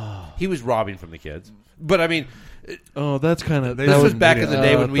 He was robbing from the kids, but I mean, Oh, that's kind of... this was back in the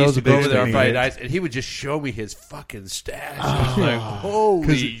day when we used to go over there on big Friday thing. nights, and he would just show me his fucking stash. I was like,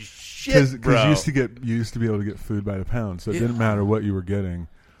 holy shit, Because bro! you used to be able to get food by the pound, so it didn't matter what you were getting,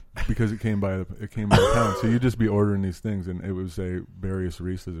 because it came by the pound. So you'd just be ordering these things, and it would say various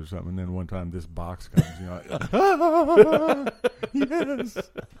Reese's or something. And then one time, this box comes, yes,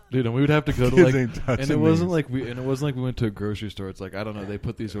 Dude, and we would have to go to Kids like, ain't touching and it wasn't these. like we went to a grocery store. It's like, I don't know, they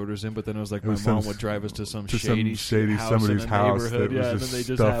put these orders in, but then it was like It my was mom some- would drive us to some to some shady shady house somebody's in a house neighborhood, that was yeah, and just then they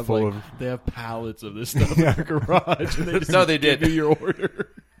just stuffed have full like of- they have pallets of this stuff in their garage, and they just No, they give did. you your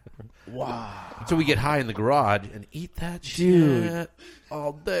order. Wow. So we get high in the garage and eat that Dude. shit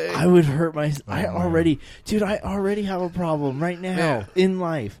all day. I would hurt my. I man. already have a problem right now Yeah. in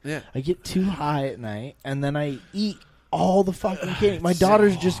life. Yeah. I get too high at night, and then I eat all the fucking candy. My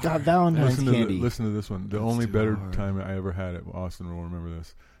daughter's just got Valentine's candy. Listen to this one. The only better time I ever had at Austin will remember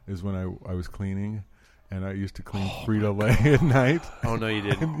this is when I was cleaning, and I used to clean Frito-Lay at night. Oh no, you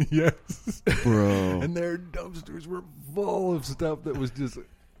didn't. Yes, Bro. And their dumpsters were full of stuff that was just.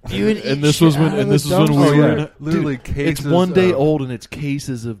 You would And eat this shit was when out of and the this was when we dumpster. were yeah. Literally Dude, cases it's one day of- old and it's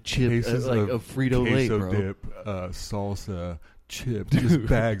cases of chips, Cases like of Frito-Lay, queso bro. dip, salsa, chips, just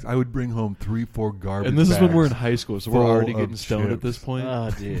bags. I would bring home 3-4 garbage. And this is when we're in bags high school, so we're full already of getting stoned at this chips. point.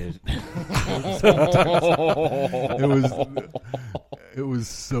 Oh, dude. It was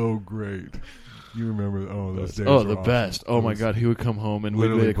so great. You remember? Oh, those days. Oh, were the awesome. best! Oh It my was God, he would come home and we'd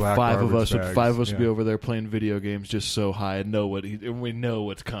literally be like black five of garbage us. Five of us would be bags, over there playing video games, just so high and and we know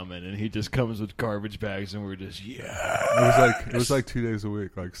what's coming, and he just comes with garbage bags, and we're just It was like 2 days a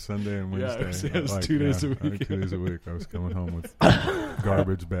week, like Sunday and Yeah, Wednesday. it was 2 days a week. Like 2 days a week. I was coming home with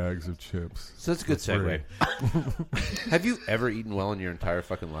garbage bags of chips. So that's a good segue. Have you ever eaten well in your entire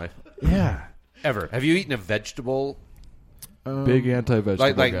fucking life? Yeah. Ever? Have you eaten a vegetable? big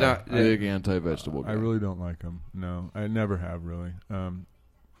anti-vegetable like guy. not- Big anti-vegetable guy. I really don't like them. No, I never have really.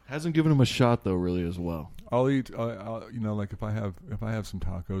 Hasn't given him a shot though, really, as well. I'll eat. I'll, like if I have some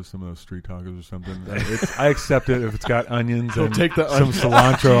tacos, some of those street tacos or something. I accept it if it's got onions and take the some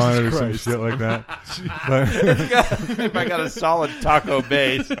cilantro on it or some Christ. shit like that. But, If I got a solid taco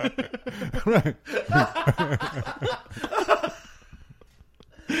base.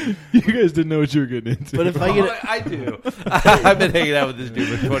 You guys didn't know what you were getting into. But if I get I do. I've been hanging out with this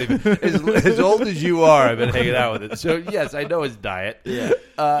dude for 20 minutes. As old as you are, I've been hanging out with it. So, yes, I know his diet. Yeah.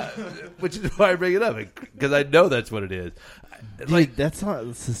 Which is why I bring it up, because I know that's what it is. Dude, that's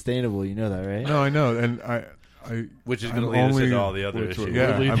not sustainable. You know that, right? no, I know, and I Which is going to I'm lead us only- into all the other Which issues.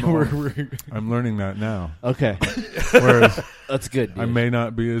 yeah, we're- I'm learning that now. Okay. Whereas That's good, dude. I may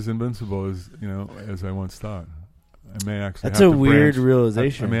not be as invincible as I once thought. I may actually. That's have a to weird branch.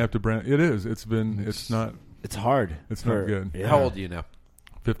 realization. I may have to branch. It is. It's not. It's hard. It's not good. Yeah. How old are you now?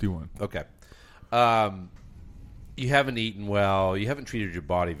 51. Okay. You haven't eaten well. You haven't treated your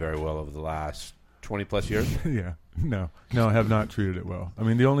body very well over the last 20 plus years. Yeah. No, I have not treated it well. I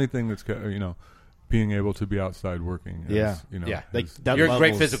mean, the only thing that's being able to be outside working. Is, Yeah. Yeah. Like is- that You're in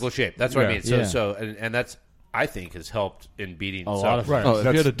great levels- physical shape. That's what I Yeah. mean. So, Yeah. and that's, I think, has helped in beating A lot of right. Oh, if he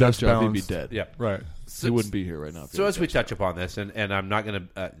That's- had a desk that's job, he'd be balanced. dead. Yeah. right. So, He wouldn't be here right now. if he So had as a we desk job. touch upon this, and I'm not going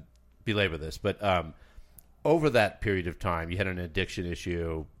to belabor this, but over that period of time, you had an addiction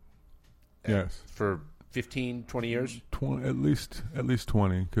issue Yes. for 15, 20 years? 20, at least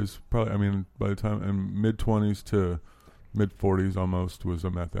 20, because probably, I mean, by the time in mid 20s to mid 40s almost was a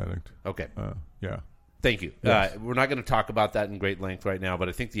meth addict. Okay. Yeah. Thank you. Yes. We're not going to talk about that in great length right now, but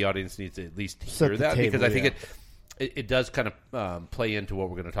I think the audience needs to at least Set hear the that table, because I think yeah. it does kind of play into what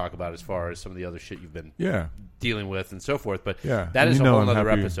we're going to talk about as far as some of the other shit you've been Yeah. dealing with and so forth. But Yeah. that And is you a know whole I'm other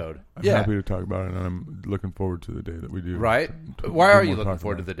happy- episode. I'm yeah. happy to talk about it, and I'm looking forward to the day that we do. Right? to Why do are you more looking talk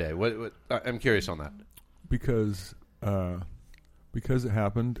forward to about the day? What I'm curious on that. because it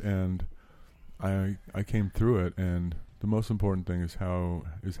happened, and I came through it, and the most important thing is how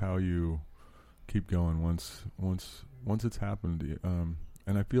you keep going once it's happened.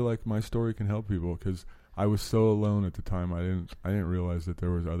 And I feel like my story can help people because I was so alone at the time. I didn't realize that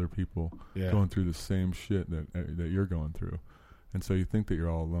there was other people Yeah. going through the same shit that you're going through, and so you think that you're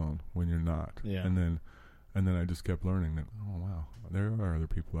all alone when you're not. Yeah. And then I just kept learning that, oh wow, there are other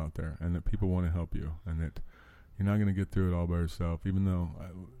people out there, and that people want to help you, and that you're not going to get through it all by yourself. Even though,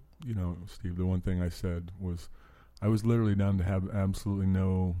 Steve, the one thing I said was, I was literally down to have absolutely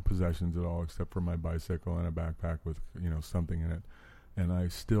no possessions at all except for my bicycle and a backpack with something in it, and I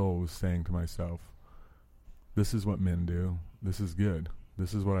still was saying to myself, this is what men do. This is good.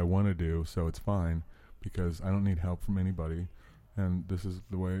 This is what I want to do, so it's fine because I don't need help from anybody, and this is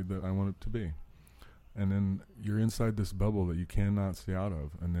the way that I want it to be. And then you're inside this bubble that you cannot see out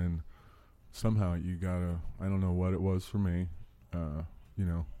of, and then somehow you gotta, I don't know what it was for me,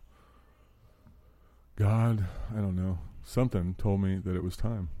 God, I don't know, something told me that it was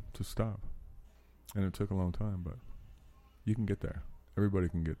time to stop. And it took a long time, but you can get there. Everybody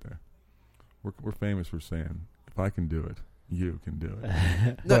can get there. We're famous for saying, if I can do it, you can do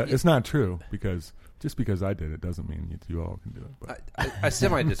it. But it's not true, because just because I did it doesn't mean you all can do it. But I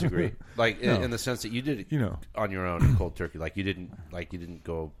semi-disagree. Like No. in the sense that you did it you on your own in cold turkey. Like you didn't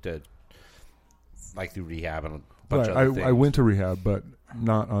go to through rehab and a bunch of right, other things. I went to rehab, but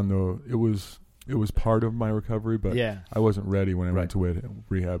not on the. It was part of my recovery, but Yeah. I wasn't ready when I went Right. to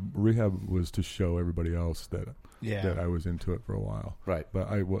rehab. Rehab was to show everybody else that Yeah. I was into it for a while. Right. But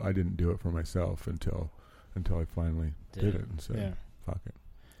I didn't do it for myself until I finally did it and said, Yeah. fuck it.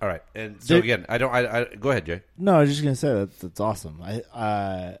 All right, and so again, I go ahead, Jay. No, I was just gonna say that's awesome.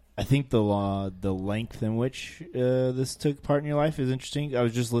 I think the length in which this took part in your life is interesting. I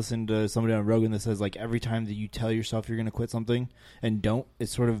was just listening to somebody on Rogan that says like every time that you tell yourself you're gonna quit something and don't, it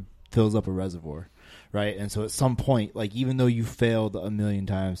sort of fills up a reservoir, right? And so at some point, like even though you failed 1,000,000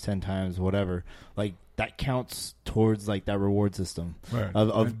 times, 10 times, whatever, like that counts towards like that reward system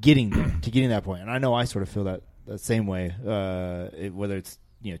of getting there, to getting that point. And I know I sort of feel that same way. Whether it's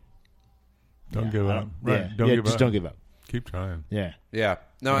Don't give up. Right. Don't give just up. don't give up. Keep trying. Yeah. Yeah.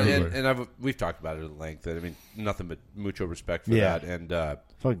 No, Everybody. and we've talked about it at length. I mean, nothing but mucho respect for Yeah. that, and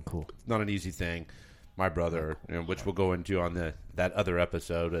Fucking cool. not an easy thing. My brother, which we'll go into on that other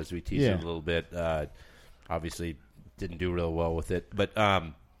episode as we tease it a little bit, obviously didn't do real well with it, but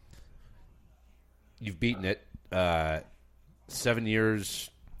you've beaten it. 7 years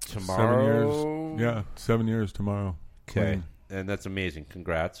tomorrow. 7 years. Yeah, 7 years tomorrow. Okay, Clean. and that's amazing.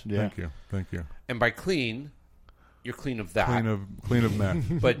 Congrats. Yeah. Thank you. And by clean, you're clean of that. Clean of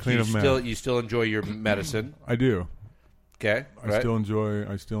meth. But clean of meth. you still enjoy your medicine. I do. Okay, I still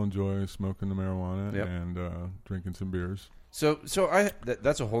enjoy smoking the marijuana Yep. and drinking some beers. So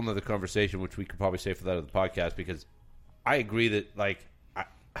that's a whole nother conversation, which we could probably save for that other podcast, because I agree that like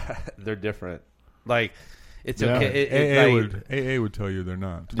they're different. Like it's okay. AA would tell you they're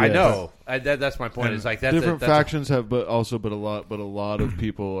not. I know. That's my point. It's like that's different factions have, but a lot of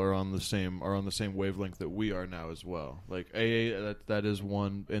people are on the same wavelength that we are now as well. Like AA, that is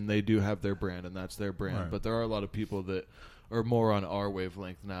one, and they do have their brand, and that's their brand. Right. But there are a lot of people that are more on our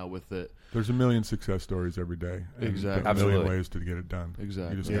wavelength now with it. There's a million success stories every day. And Exactly. a million Absolutely. ways to get it done.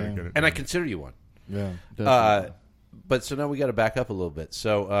 Exactly. You just gotta Yeah. get it and I done. consider you one. Yeah. Definitely. But so now we got to back up a little bit.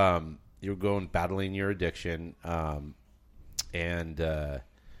 So you're going battling your addiction, and there's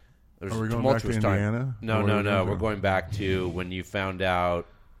Are we a going back to tumultuous time. Indiana? No, Or no, are we no. going We're to- going back to when you found out,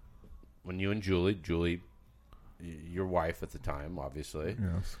 when you and Julie, your wife at the time, obviously.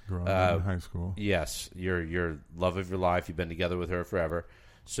 Yes, growing up in high school. Yes, your love of your life. You've been together with her forever.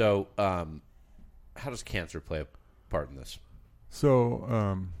 So, how does cancer play a part in this?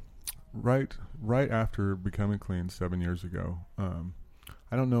 So, right after becoming clean 7 years ago,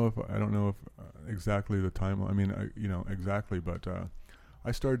 I don't know if exactly the time. I mean, exactly, but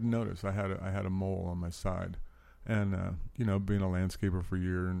I started to notice I had a mole on my side, and being a landscaper for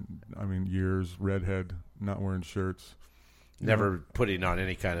years, redhead, not wearing shirts, Never putting on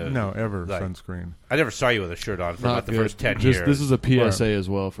any kind of like, like- sunscreen. I never saw you with a shirt on for about the good. first 10 Just, years. This is a PSA as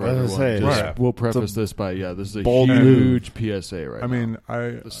well for I was everyone. gonna say, Right. We'll preface this by this is a bold huge PSA right I now. mean,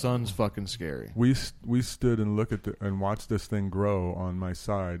 The sun's fucking scary. we stood and looked at and watched this thing grow on my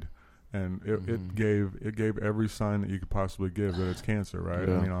side, and it gave every sign that you could possibly give that it's cancer, right?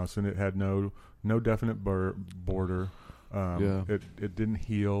 Yeah. I mean, Austin, it had no definite border. It didn't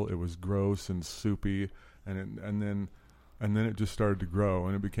heal. It was gross and soupy, and then it just started to grow,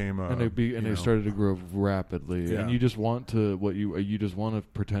 and it became It started to grow rapidly, Yeah. and you just want to you just want to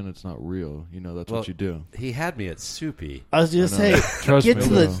pretend it's not real. That's Well, what you do. he had me at soupy. I was just I know. saying, Trust get me, to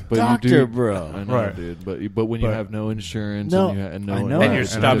though. the But you doctor, do- bro. I know, Right. dude. But when you But- have no insurance, No, and you I know. And And you're I'm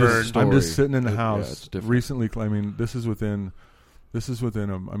stubborn. I'm just sitting in the Yeah, house it's different. recently. I mean, this is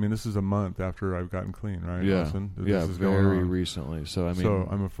a month after I've gotten clean, right? Yeah, Austin? This yeah, is going very on. recently. So I'm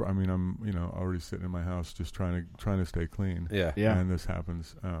already sitting in my house just trying to stay clean. Yeah. Yeah. And this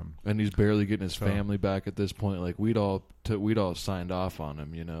happens. and he's barely getting his So- family back at this point. Like we'd all signed off on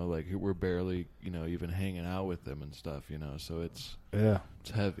him, like we're barely even hanging out with him and stuff, So it's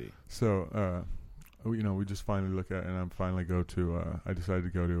heavy. So, we just finally look at, and I decided to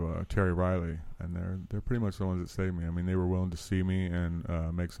go to Terry Riley, and they're pretty much the ones that saved me. I mean, they were willing to see me and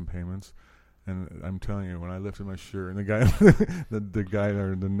make some payments. And I'm telling you, when I lifted my shirt, and the guy, the guy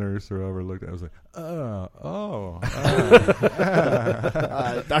or the nurse or whoever looked at it, I was like,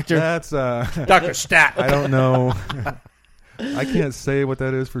 Doctor. that's Dr. Stat. I don't know. I can't say what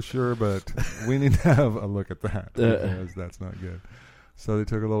that is for sure, but we need to have a look at that because that's not good. So they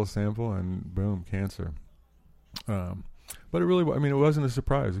took a little sample, and boom, cancer. But it really, it wasn't a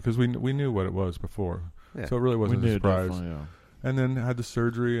surprise because we knew what it was before, Yeah. so it really wasn't we a knew surprise. definitely, yeah. And then had the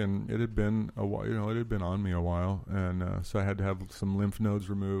surgery, and it had been a while. It had been on me a while, and so I had to have some lymph nodes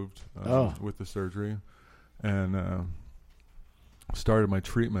removed with the surgery, and started my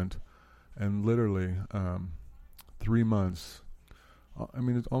treatment. And literally 3 months.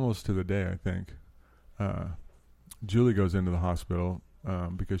 It's almost to the day. I think Julie goes into the hospital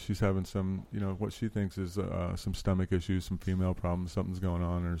because she's having some, what she thinks is some stomach issues, some female problems. Something's going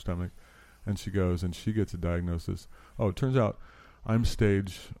on in her stomach. And she goes and she gets a diagnosis. Oh, it turns out I'm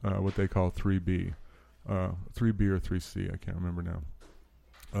stage what they call 3B. 3B or 3C, I can't remember now.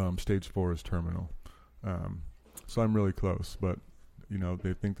 Stage 4 is terminal. So I'm really close, but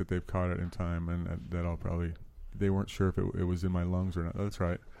they think that they've caught it in time, and that I'll probably. They weren't sure if it was in my lungs or not. That's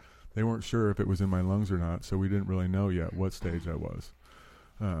right. They weren't sure if it was in my lungs or not, so we didn't really know yet what stage I was.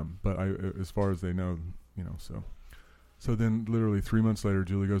 But as far as they know, so. So then, literally 3 months later,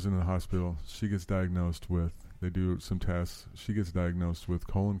 Julie goes into the hospital. She gets diagnosed with. They do some tests. She gets diagnosed with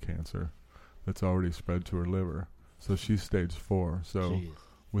colon cancer, that's already spread to her liver. So she's stage 4. So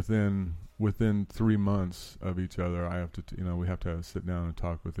Jeez. within 3 months of each other, I have to, we have to sit down and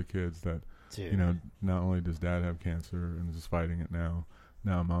talk with the kids that, Dude. not only does dad have cancer and is fighting it now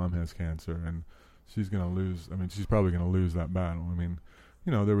mom has cancer, and she's going to lose. I mean, she's probably going to lose that battle. I mean,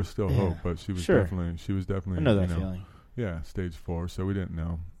 there was still hope, but she was definitely, I know that feeling. Yeah, stage 4. So we didn't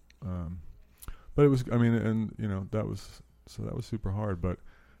know. But it was, that was super hard, but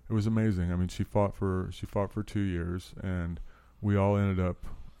it was amazing. I mean, she fought for 2 years, and we all ended up,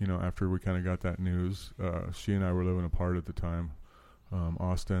 after we kind of got that news, she and I were living apart at the time,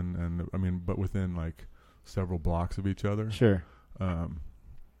 Austin, but within like several blocks of each other. Sure.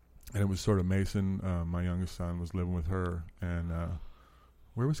 And it was sort of Mason, my youngest son, was living with her, and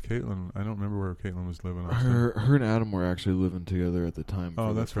where was Caitlin? I don't remember where Caitlin was living. Her and Adam were actually living together at the time. Oh,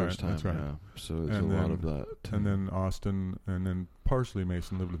 for that's the first right. time. That's right. Yeah. So there's a lot of that. And then Austin, and then partially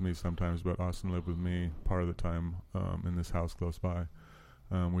Mason lived with me sometimes, but Austin lived with me part of the time in this house close by.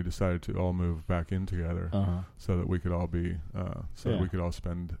 We decided to all move back in together so that we could all be, that we could all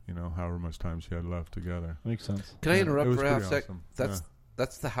spend, however much time she had left together. Makes sense. Can I interrupt for a half sec? Awesome.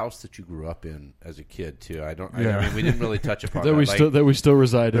 That's the house that you grew up in as a kid too. I mean, we didn't really touch upon that. That we still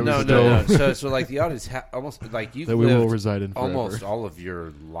reside in. No. So like the audience, almost like you that we will reside in forever. Almost all of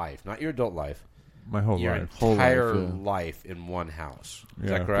your life, not your adult life, my whole your life, entire life in one house. Is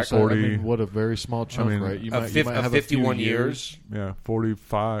that correct? 40. What a very small chunk, right? You might have 51 a few years. Yeah,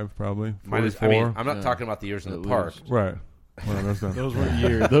 45 probably. 44. I mean, I'm not talking about the years in the park. Right. Well, those were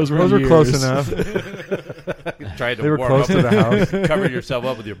years. Those were close enough. Trying to they were warm close up, to the house. Cover yourself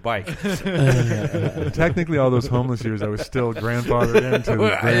up with your bike. Technically, all those homeless years, I was still grandfathered into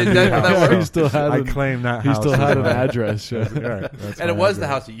the house. He still had I claim that house. He still had an address. Yeah. Right, and it was the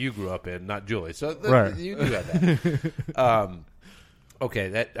house that you grew up in, not Julie. So right. You do have that.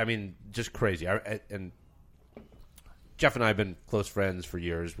 Okay, just crazy. And Jeff and I have been close friends for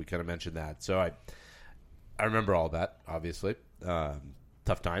years. We kind of mentioned that. So I remember all that, obviously.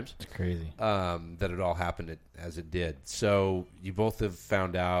 Tough times. It's crazy. That it all happened as it did. So you both have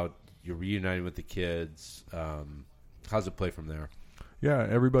found out. You're reuniting with the kids. How's it play from there? Yeah,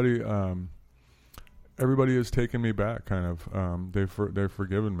 everybody has taken me back, kind of. They've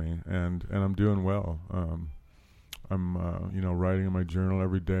forgiven me, and I'm doing well. I'm writing in my journal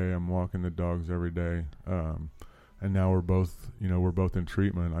every day. I'm walking the dogs every day. And now we're both in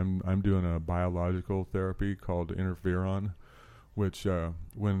treatment. I'm doing a biological therapy called interferon, which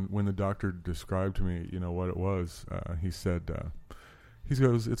when the doctor described to me, what it was, he said, he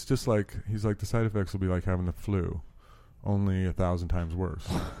goes, it's just like, he's like, the side effects will be like having the flu, only 1,000 times worse.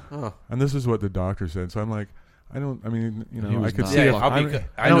 And this is what the doctor said. So I'm like, I could see it.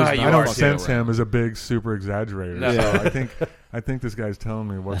 I know how you are. I don't sense him as a big super exaggerator. No. So I think this guy's telling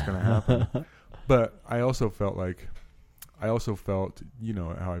me what's going to happen. But I also felt, how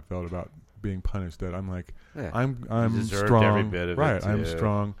I felt about being punished. That I'm like, I'm strong, every bit of right? It I'm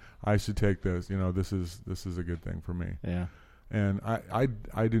strong. I should take this. This is a good thing for me. Yeah. And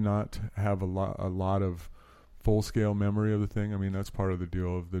I do not have a lot of full scale memory of the thing. I mean, that's part of the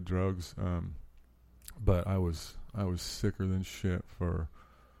deal of the drugs. But I was sicker than shit for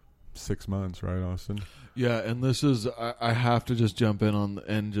 6 months, right, Austin? Yeah, and this is I have to just jump in on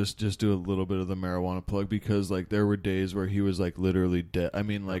and just do a little bit of the marijuana plug, because there were days where he was literally dead. I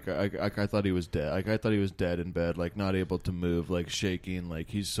mean, I thought he was dead. I thought he was dead in bed, not able to move, shaking,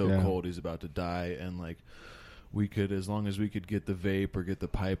 he's so cold he's about to die. And we could, as long as we could get the vape or get the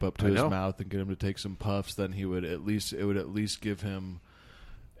pipe up to his mouth and get him to take some puffs, then it would at least give him.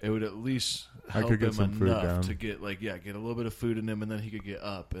 It would at least help him enough to get get a little bit of food in him, and then he could get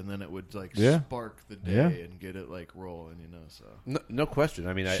up, and then it would spark the day and get it rolling, So no question.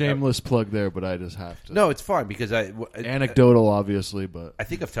 I mean, shameless plug there, but I just have to. No, it's fine because anecdotal, obviously, but I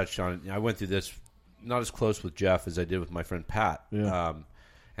think I've touched on it. I went through this not as close with Jeff as I did with my friend Pat. Yeah.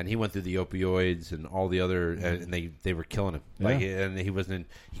 And he went through the opioids and all the other, and they were killing him. And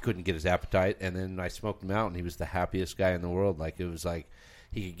he couldn't get his appetite. And then I smoked him out, and he was the happiest guy in the world. It was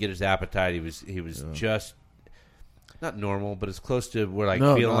he could get his appetite. He was just not normal, but as close to where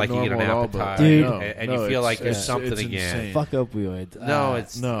feeling like you get an appetite, and you feel like there's something again. Insane. Fuck opioids.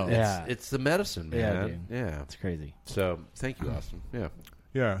 It's the medicine, man. Yeah, dude. Yeah, It's crazy. So thank you, Austin. Yeah.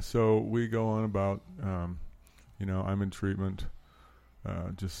 Yeah, so we go on about, I'm in treatment,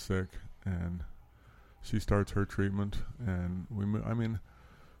 just sick, and she starts her treatment, and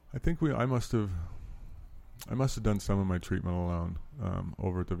I must have done some of my treatment alone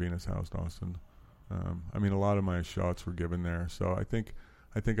over at the Venus House, Dawson. A lot of my shots were given there, so I think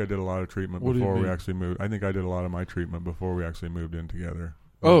I did a lot of treatment What do you before we mean? actually moved. I think I did a lot of my treatment before we actually moved in together.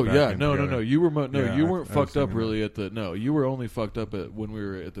 Oh Back yeah, in no. together. You were Yeah, you weren't I was fucked up thinking really at the. No, you were only fucked up when we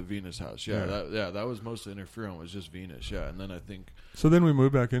were at the Venus House. Yeah, Yeah. that was most of interferon was just Venus. Yeah, and then I think So then we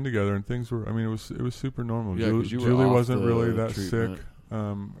moved back in together, and things were. It was super normal. Yeah, 'cause you were Julie off wasn't the really that treatment. sick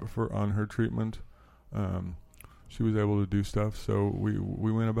on her treatment. She was able to do stuff, so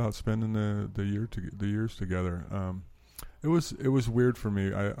we went about spending the years together. It was weird for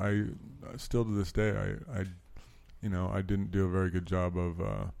me. I still to this day I didn't do a very good job of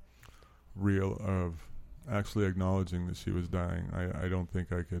actually acknowledging that she was dying. I don't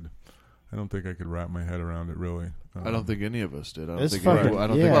think I could wrap my head around it really. I don't think any of us did. I don't It's think fucking- anyone, I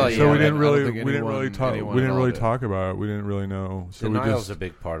don't yeah. think. Well, So yeah, we didn't I don't really think we didn't anyone- really talk anyone we didn't at all really did. talk about it. We didn't really know. So we Denial's just a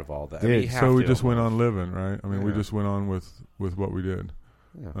big part of all that. Dude, you have so we to just went almost. on living, right? We Yeah. just went on with what we did.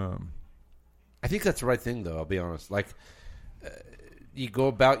 Yeah. I think that's the right thing, though. I'll be honest. Like, you go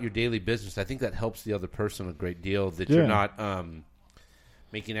about your daily business. I think that helps the other person a great deal. That you're Yeah. not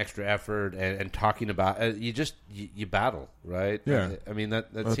making extra effort and talking about. You battle, right? Yeah.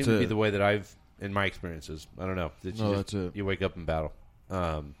 That That's seems to be it. the way that I've in my experiences. I don't know. That No, that's it. You wake up and battle.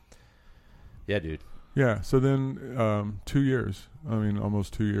 Yeah, dude. Yeah. So then 2 years.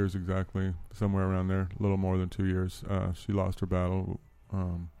 Almost 2 years exactly, somewhere around there. A little more than 2 years. She lost her battle.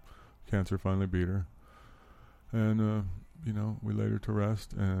 Cancer finally beat her, and we laid her to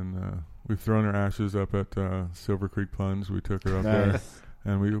rest, and we've thrown her ashes up at Silver Creek Plunge. We took her up there, Nice.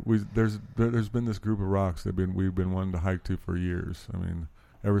 and there's been this group of rocks that we've been wanting to hike to for years.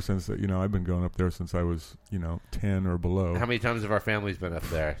 Ever since that, I've been going up there since I was 10 or below. How many times have our families been up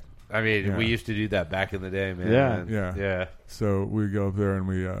there? Yeah. We used to do that back in the day, man. Yeah. So we go up there and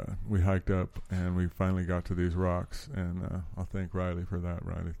we hiked up, and we finally got to these rocks, and I'll thank Riley for that.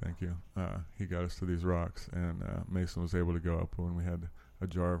 Riley, thank you. He got us to these rocks, and Mason was able to go up when we had a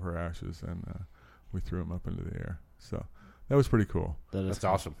jar of her ashes, and we threw them up into the air. So that was pretty cool. That's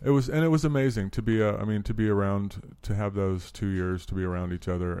awesome. It was amazing to be around, to have those 2 years to be around each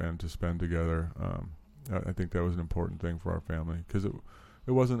other and to spend together. I think that was an important thing for our family, because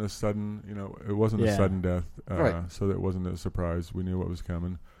it wasn't a sudden, it wasn't a sudden death, Right. so that wasn't a surprise. We knew what was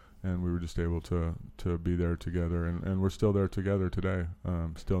coming, and we were just able to be there together, and we're still there together today,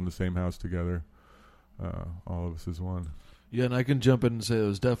 still in the same house together, all of us as one. Yeah, and I can jump in and say it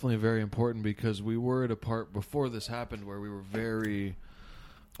was definitely very important because we were at a part before this happened where we were very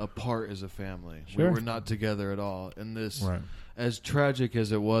apart as a family. Sure. We were not together at all. And this, Right. as tragic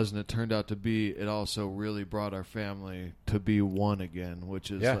as it was and it turned out to be, it also really brought our family to be one again, which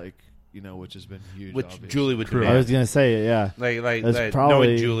is Yeah. which has been huge. Which obviously. Julie would True. demand. I was gonna say, yeah, That's probably-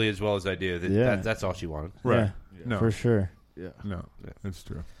 knowing Julie as well as I do, Yeah. that's all she wanted. Right. Yeah. No. for sure. Yeah. No, Yeah. it's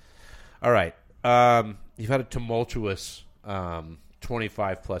true. All right. You've had a tumultuous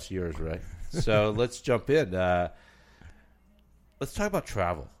 25 plus years, right? So let's jump in. Let's talk about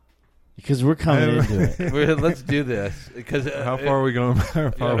travel. Because we're coming into it. Let's do this because How far are we going? How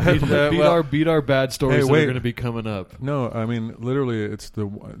far are we Beat, going? beat our bad stories Hey, that wait. are going to be coming up. No, literally, it's the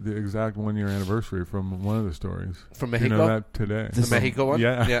exact 1 year anniversary from one of the stories. from You Mexico, know that today. the Mexico one.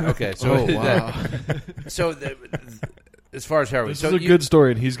 Yeah. Yeah. Okay. So, Oh wow, so as far as how are we? this So is a good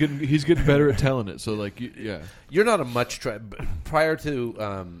story, and he's getting better at telling it. So yeah. You're not a much prior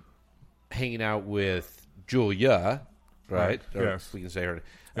to hanging out with Julia, right? Or Yes. we can say her.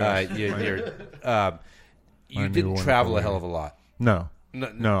 Yes. You My new didn't wonderful travel a lady. hell of a lot. No,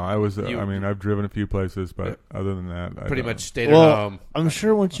 No, I was. You- I've driven a few places, but other than that, I pretty don't. much stayed at Well, home. I'm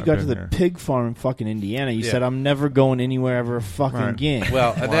sure once you I've got to been the there. pig farm in fucking Indiana, you Yeah. said, I'm never going anywhere ever fucking Right. again.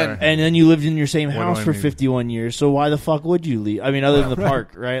 Well, and then And then you lived in your same What do house I for need? 51 years, so why the fuck would you leave? Other than the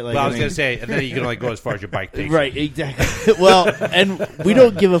park, right? well, I was going to say, and then you can only go as far as your bike takes. you. Right, exactly. Well, and we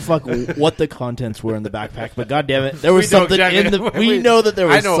don't give a fuck what the contents were in the backpack, but goddamn it, there was We know something exactly- in the. We know that there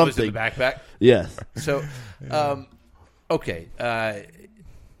was I know something. it was in the backpack. Yes. So, okay.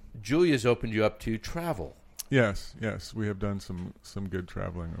 Julia's opened you up to travel. Yes, we have done some good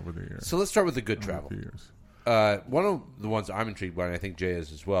traveling over the years. So let's start with the good over travel. A few years. One of the ones I'm intrigued by, and I think Jay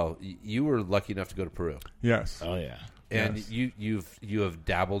is as well. You were lucky enough to go to Peru, Yes, Oh yeah. and Yes. you have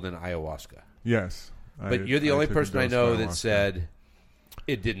dabbled in ayahuasca. yes. But you're the I only took a person I dose know of that ayahuasca. said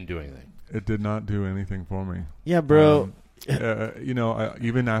it didn't do anything. It did not do anything for me. Yeah, bro.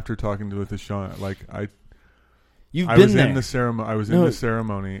 Even after talking with the Sean, You've I been was there. in the ceremony. I was No. in the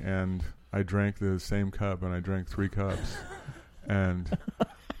ceremony, and I drank the same cup, and I drank 3 cups, and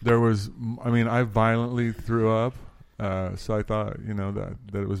there was. I mean, I violently threw up, so I thought, that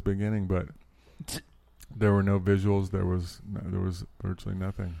it was beginning, but there were no visuals. There was virtually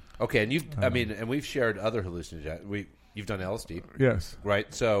nothing. Okay, and and we've shared other hallucinogens. You've done LSD, Yes.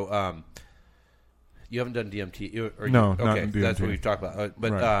 right? So, you haven't done DMT, No, okay, not in that's DMT. what we've talked about.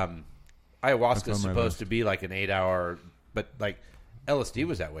 But Right. ayahuasca That's is on my supposed list. to be like an 8-hour, but like LSD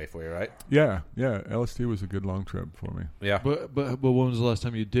was that way for you, right? Yeah. LSD was a good long trip for me. Yeah. But when was the last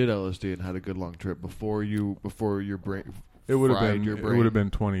time you did LSD and had a good long trip before your brain? It would have fried been. your It brain? would have been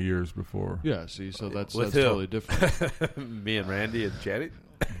 20 years before. Yeah. See, so that's With who? totally different. Me and Randy and Channing.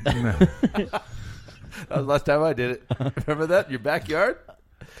 No. That was the last time I did it. Remember that in your backyard?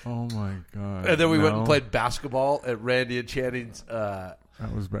 Oh my god! And then we went and No. played basketball at Randy and Channing's. That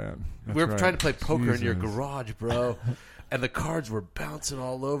was bad. That's We were right. trying to play poker in your Jesus. garage, bro, and the cards were bouncing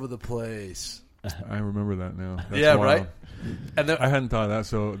all over the place. I remember that now. That's Yeah, wild. right? And then I hadn't thought of that,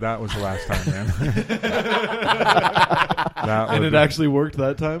 so that was the last time, man. That And would it be- actually worked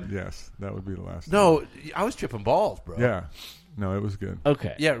that time? Yes, that would be the last. no, I was tripping balls, bro. time. Yeah. No, it was good.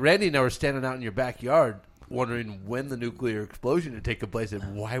 Okay. Yeah, Randy and I were standing out in your backyard wondering when the nuclear explosion had taken place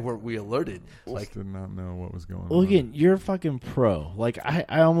and why weren't we alerted? Like, did not know what was going Well, on. again, you're a fucking pro. Like,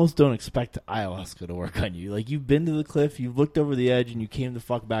 I almost don't expect ayahuasca to work on you. Like, you've been to the cliff, you've looked over the edge, and you came the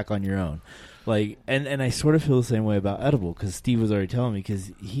fuck back on your own. Like, and I sort of feel the same way about edible, because Steve was already telling me,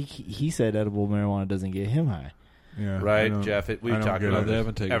 because he said edible marijuana doesn't get him high. Yeah, Right, I don't- Jeff? We've I don't talked get about No, it. they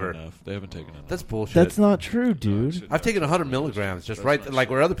haven't taken Ever. enough. They haven't taken enough. That's bullshit. That's not true, dude. I've taken 100 milligrams just That's right, not like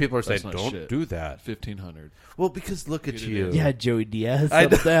shit. where other people are saying, That's not don't shit. do that. 1,500. Well, because look at Get it you. in. Yeah, Joey Diaz, I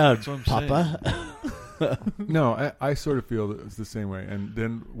up down, That's what I'm Papa. No, I sort of feel that it's the same way. And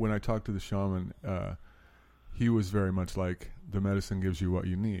then when I talked to the shaman, he was very much like, the medicine gives you what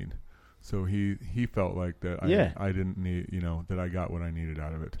you need. So he felt like that Yeah. I didn't need, that I got what I needed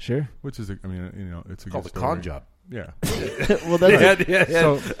out of it. Sure. Which is, it's a Called good the story. con job. Yeah. Well, that's Yeah.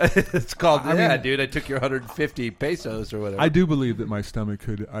 So It's called, I mean- dude, I took your 150 pesos or whatever. I do believe that my stomach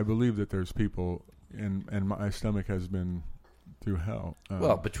I believe that there's people, and my stomach has been through hell.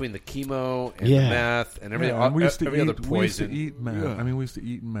 Well, between the chemo and Yeah. the meth and every, and we used to every eat, other poison. meth. Yeah. I mean, we used to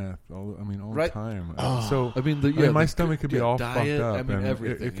eat meth all Right. the time. Oh. So I mean, my stomach could be all diet, fucked up. I mean, and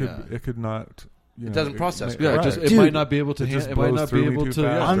everything. it could not. It doesn't process Yeah, right. just it Dude, might not be able to. it just It might blows not through be me able too to.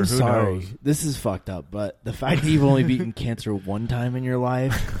 fast. Yeah. I'm Who sorry. knows? This is fucked up, but the fact that you've only beaten cancer one time in your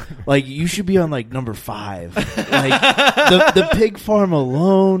life, like, you should be on, like, number 5. Like, the pig farm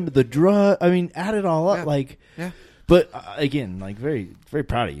alone, the drug, I mean, add it all up, Yeah. like, Yeah. but again, like, very, very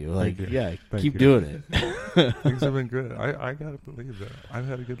proud of you. Like, Thank you. yeah, Thank keep you. doing it. Things have been good. I gotta believe that I've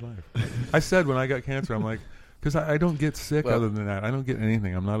had a good life. I said when I got cancer, I'm like, because I don't get sick Well- other than that. I don't get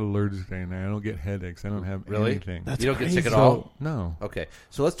anything. I'm not allergic to anything. I don't get headaches. I don't have Really? anything. That's You don't get sick at crazy. all? No. Okay,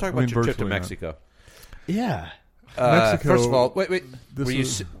 so let's talk I about mean, your trip to virtually not. Mexico. Yeah. Mexico- First of all, wait. This Were you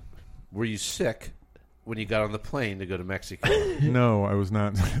was- were you sick when you got on the plane to go to Mexico? No, I was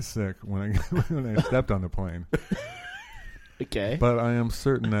not sick when I stepped on the plane. Okay. But I am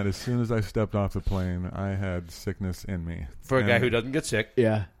certain that as soon as I stepped off the plane, I had sickness in me. For a guy And- who doesn't get sick.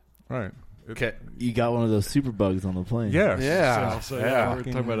 Yeah. Right. Okay. You got one of those super bugs on the plane. Yes. Yeah. So, yeah. we're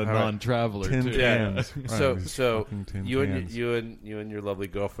talking about a All right. non-traveler Tin too. Yeah. cans. Right, So these so fucking tin you and cans. you and your lovely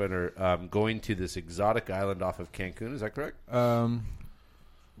girlfriend are going to this exotic island off of Cancun. Is that correct?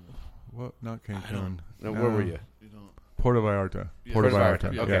 What? Not Cancun. No, where were you? Puerto Vallarta. Yeah. Puerto Puerto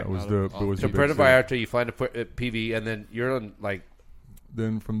Vallarta. Vallarta, Yeah, okay. it was the it was So the big Puerto city. Vallarta, you fly to PV, and then you're on like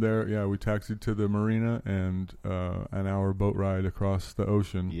Then from there, yeah, we taxied to the marina and an hour boat ride across the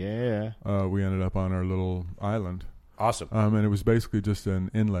ocean. Yeah. We ended up on our little island, awesome. and it was basically just an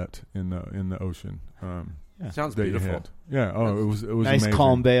inlet in the ocean. Sounds that you beautiful. hit. Yeah. Oh, it was Nice amazing.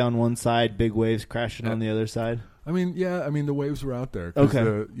 calm bay on one side, big waves crashing on the other side. I mean, yeah. I mean, the waves were out there. 'Cause Okay.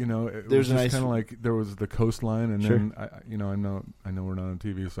 it There's was a just nice- kind of like there was the coastline, and Sure. then I know we're not on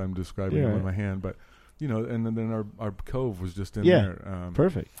TV, so I'm describing Yeah, it right. with my hand, but. And then our cove was just in Yeah. there.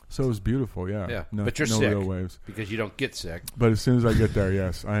 Perfect. So it was beautiful, yeah. Yeah. No, But you're no sick. real waves. Because you don't get sick. But as soon as I get there,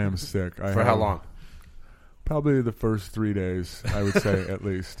 yes, I am sick. For how long? Probably the first 3 days, I would say, at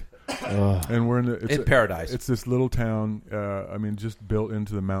least. Ugh. And we're In paradise. It's this little town. Just built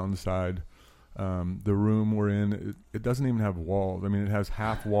into the mountainside. The room we're in, it doesn't even have walls. I mean, it has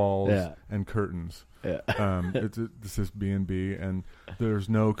half walls Yeah. and curtains. Yeah. It's this B&B, and there's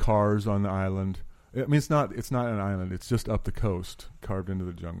no cars on the island. I mean, it's not an island. It's just up the coast, carved into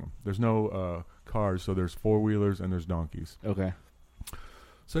the jungle. There's no cars, so there's 4-wheelers and there's donkeys. Okay.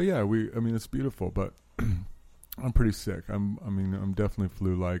 So yeah, it's beautiful, but I'm pretty sick. I'm definitely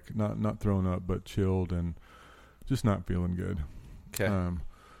flu-like. Not throwing up, but chilled and just not feeling good. Okay.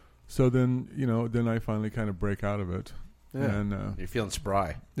 So then, then I finally kind of break out of it. Yeah. And You're feeling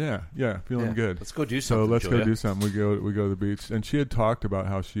spry. feeling good. Let's go do So something. let's Julia. go do something. We go to the beach, and she had talked about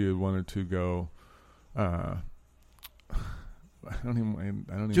how she had wanted to go. I don't even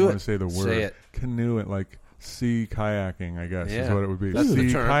want to say the word. Say it. Canoe it, like sea kayaking, I guess is Yeah. what it would be. That's the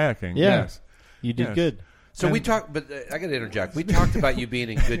sea term. kayaking. Yeah. Yes. You did Yes. good. So we And- talked, but I got to interject. We talked about you being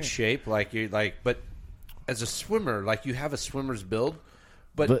in good shape, but as a swimmer, like you have a swimmer's build,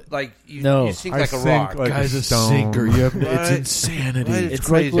 but like you sink I like a sink rock. like Guy's a stone. sinker. You have, Right. it's insanity. Right, It's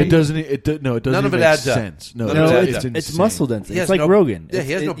crazy. like It doesn't. It doesn't None even of it make adds up. sense. No, None No, of it it's, adds up. it's insane. muscle density. He has It's like no- Rogan. yeah,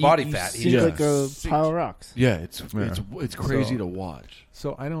 he has no body fat. You He sink just like a pile of rocks. Yeah, it's Yeah. it's crazy So- to watch.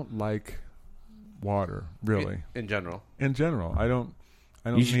 So I don't like water, really. in general. In general, I don't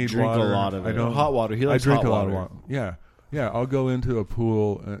You should need drink a water. lot of I it. don't. Hot water. He I likes drink hot a lot water. of water. Yeah. I'll go into a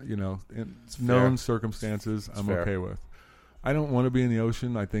pool. In known circumstances, I'm fair. okay with. I don't want to be in the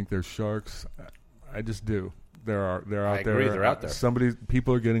ocean. I think there's sharks. I just do. They're out there. I agree, they're out there.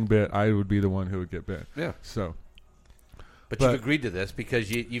 People are getting bit. I would be the one who would get bit. Yeah. So But But- you've agreed to this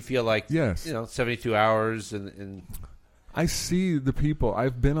because you feel like yes, 72 hours and I see the people.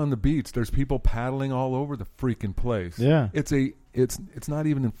 I've been on the beach. There's people paddling all over the freaking place. Yeah. It's not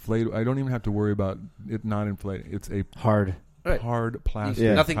even inflated. I don't even have to worry about it not inflating. It's a Hard. Right. hard plastic.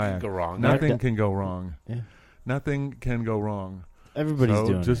 Yeah. nothing can kayak. go wrong. Nothing can go wrong. Yeah. Nothing can go wrong. Everybody's So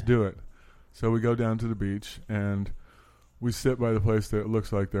doing just it. do it. So we go down to the beach and we sit by the place that it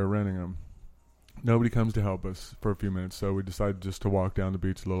looks like they're renting them. Nobody comes to help us for a few minutes, so we decide just to walk down the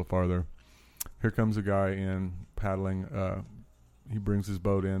beach a little farther. Here comes a guy in paddling. He brings his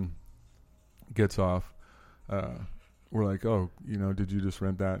boat in, gets off. We're like, oh, did you just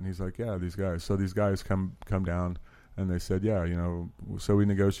rent that? And he's like, yeah, these guys. So these guys come down, and they said, yeah, So we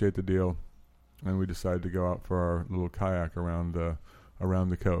negotiate the deal, and we decided to go out for our little kayak around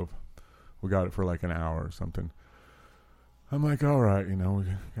the cove. We got it for like an hour or something. I'm like, all right, we got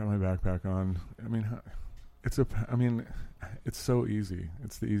my backpack on. It's so easy.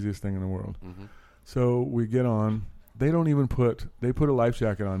 It's the easiest thing in the world. Mhm. So we get on. They put a life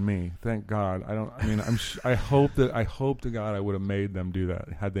jacket on me. Thank God. I hope to God I would have made them do that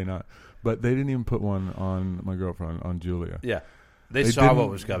had they not. But they didn't even put one on my girlfriend, on Julia. Yeah. They They saw what didn't-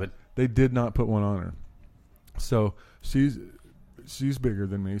 was coming. They did not put one on her. So she's bigger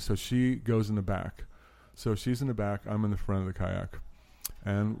than me, so she goes in the back. So she's in the back, I'm in the front of the kayak.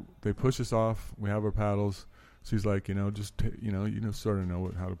 And they push us off. We have our paddles. She's like, sort of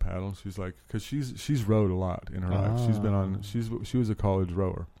know how to paddle. She's like, because she's rowed a lot in her life. She's been on. She was a college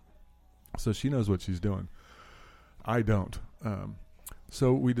rower, so she knows what she's doing. I don't.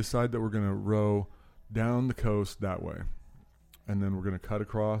 So we decide that we're going to row down the coast that way, and then we're going to cut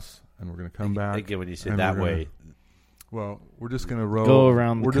across, and we're going to come back. Again, when you say and that we're gonna- way, Well, we're just going to row. Go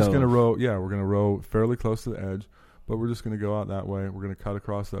around the We're just cove. going to row. Yeah, we're going to row fairly close to the edge. But we're just going to go out that way. We're going to cut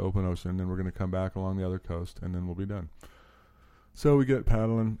across the open ocean, and we're going to come back along the other coast, and then we'll be done. So we get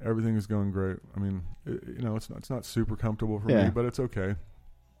paddling. Everything is going great. It's not super comfortable for Yeah. me, but it's okay.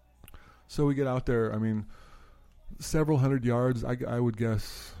 So we get out there. Several hundred yards. I would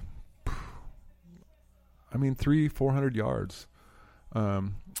guess. 300-400 yards.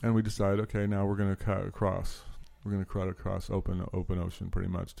 And we decide, okay, now we're going to cut across. We're going to cut across open ocean, pretty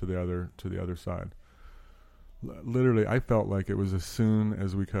much to the other side. Literally, I felt like it was as soon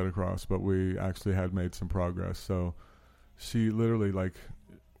as we cut across, but we actually had made some progress. So she literally,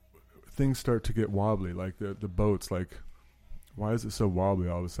 things start to get wobbly. Like the boat's like, why is it so wobbly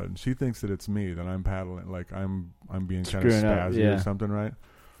all of a sudden? She thinks that it's me, that I'm paddling, like I'm being kind of Screwing up, spazzy yeah. or something, right?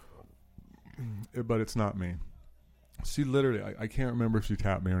 But it's not me. She literally, I can't remember if she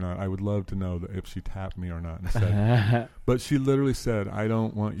tapped me or not. I would love to know that if she tapped me or not instead. But she literally said, I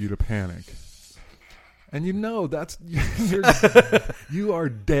don't want you to panic. And that's you are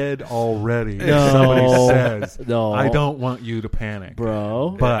dead already. If No. somebody says, No. I don't want you to panic.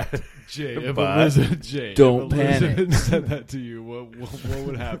 Bro. But Jay, if But- Elizabeth Don't panic. said that to you, what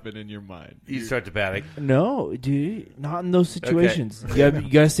would happen in your mind? you start to panic. No, dude, not in those situations. You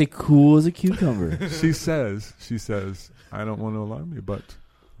gotta stay cool as a cucumber. she says, I don't want to alarm you, but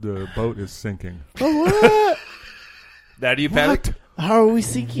the boat is sinking. What? Now do you panic? How are we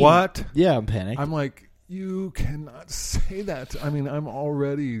sinking? What? Yeah, I'm panicked. I'm like, you cannot say that. I'm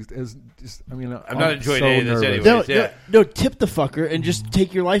already I'm not enjoying so any of this nervous. anyway. no, Yeah. no, tip the fucker and just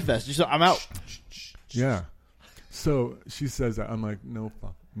take your life vest. Just I'm out. Yeah. So she says that. I'm like, no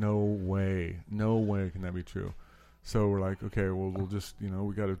way can that be true. So we're like, okay, well, we'll just,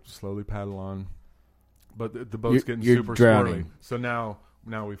 we got to slowly paddle on. But the boat's getting you're super drowning. swirly. So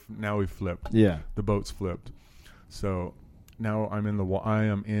now we flipped. Yeah. The boat's flipped. So now I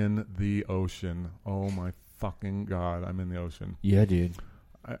am in the ocean. Oh my fucking God, I'm in the ocean. Yeah, dude.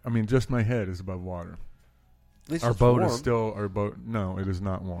 I mean, just my head is above water. At least Our it's boat warm. is still no, it is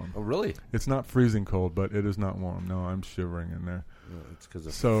not warm. Oh, really? It's not freezing cold, but it is not warm. No, I'm shivering in there. It's because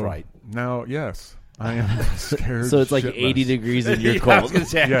of So fright. now, yes, I am scared. So it's like shitless. 80 degrees and you're Yeah, cold. I was going to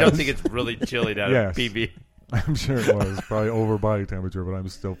say, I Yes. don't think it's really chilly down Yes. at PB. I'm sure it was probably over body temperature, but I'm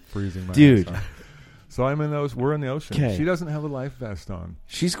still freezing my Dude. ass off. So I'm in those. We're in the ocean. 'Kay. She doesn't have a life vest on.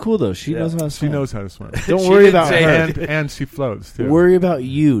 She's cool though. She knows how to She swim. knows how to swim. Don't She worry didn't about say her. it. and she floats too. Worry about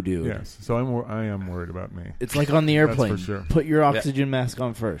you, dude. Yes. So I am worried about me. It's like on the airplane. for sure. Put your oxygen mask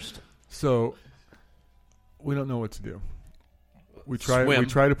on first. So we don't know what to do. We try Swim.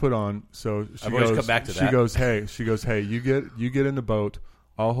 to put on. So she I've goes. always come back to she that. goes, hey, you get in the boat.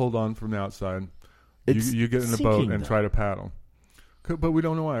 I'll hold on from the outside. It's You get in the boat sinking, and though. try to paddle. But we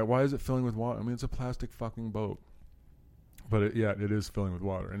don't know why. Why is it filling with water? I mean, it's a plastic fucking boat. But it is filling with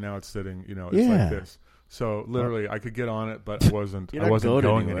water, and now it's sitting. It's Yeah. like this. So literally, I could get on it, but I wasn't. You're I not wasn't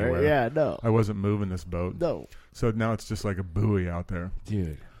going anywhere. anywhere. Yeah, no. I wasn't moving this boat. No. So now it's just like a buoy out there.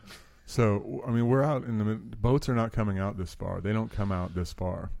 Dude. So I mean, we're out in the boats are not coming out this far. They don't come out this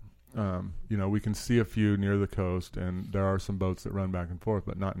far. We can see a few near the coast, and there are some boats that run back and forth,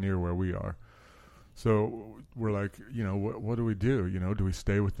 but not near where we are. So we're like, what do we do? Do we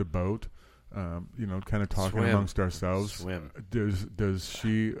stay with the boat? Kind of talking Swim. amongst ourselves. Swim. Does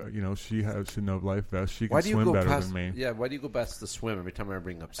she? She has no life vest. She can Why do you swim go better past? than me. Yeah, why do you go past the swim every time I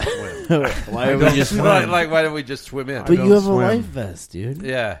bring up swim? Why don't we just swim? Why don't we just swim in? But don't you have swim. a life vest, dude.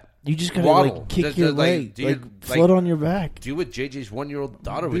 Yeah. You just gotta Waddle. kick Does- your does, leg, do you, float on your back. Do what JJ's 1-year-old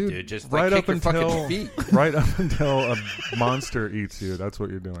daughter would Dude, do. Just right kick up your until fucking feet. right up until a monster eats you. That's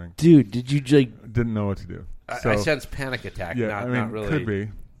what you're doing. Dude, did you Didn't know what to do. I sense panic attack. Yeah, not really.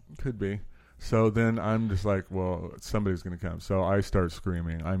 could be. So then I'm just like, well, somebody's going to come. So I start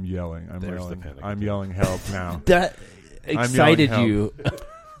screaming. I'm yelling. There's the panic I'm attack. yelling help now. that yelling excited help. you?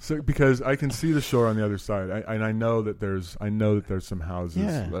 So because I can see the shore on the other side, and I know that there's some houses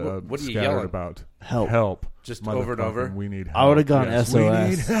Yeah. What are you scattered yelling? about. Help. Just over and over? Motherfucking, we need help. I would have gone Yes. SOS. We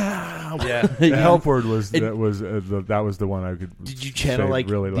need help. Yeah. The help word was It- that was the one I could. Did you channel say like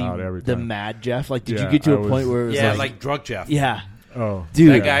really loud every the time? mad Jeff? Like, did Yeah, you get to I a was- point where it was Yeah, like drug Jeff. yeah, Oh, dude,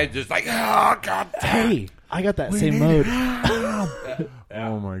 That guy just like, oh, God. hey, I got that same mode.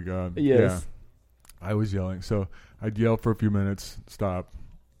 Oh my god. Yes. Yeah. I was yelling. So I'd yell for a few minutes, stop,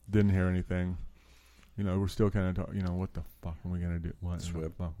 didn't hear anything. We're still kind of talking, what the fuck are we going to do? What the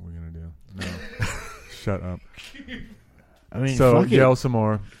Swim. fuck are we going to do? No. Shut up. I mean, So fuck yell it. some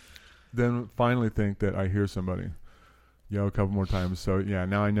more. Then finally think that I hear somebody. Yell a couple more times. So yeah,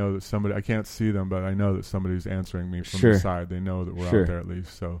 now I know that somebody, I can't see them, but I know that somebody's answering me from Sure. the side. They know that we're Sure. out there at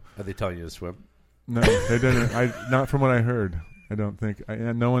least. So Are they telling you to swim? no, they didn't. Not from what I heard. I don't think.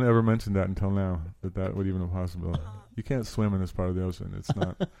 No one ever mentioned that until now. That would even be possible. You can't swim in this part of the ocean. It's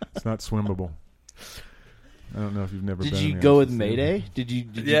not. It's not swimmable. I don't know if you've never. Did been you in the go with ocean. Mayday? Did you?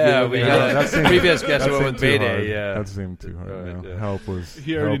 Yeah, go with we Mayday? got that seemed- previous guest that went seemed with too Mayday. hard. Yeah. That seemed too hard. Right, no. yeah. Help was.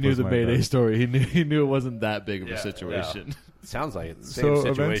 He already help knew was the my Mayday best. story. He knew it wasn't that big of a Yeah, situation. Sounds like it's the same So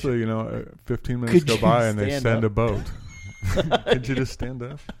situation. eventually, 15 minutes Could go you by and they stand send up? a boat. Could you just stand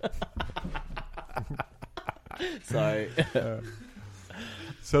up? Sorry.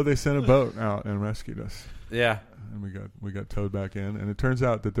 So they sent a boat out and rescued us, Yeah. and we got towed back in. And it turns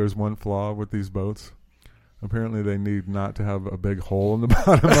out that there's one flaw with these boats. Apparently, they need not to have a big hole in the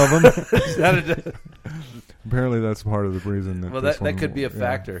bottom of them. Apparently, that's part of the reason that Well, this that one, could be a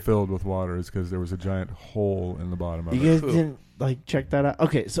factor. filled with water is because there was a giant hole in the bottom of You it. guys didn't check that out?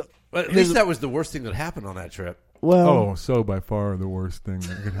 Okay, so But at Here's- least that was the worst thing that happened on that trip. well, Oh, so by far the worst thing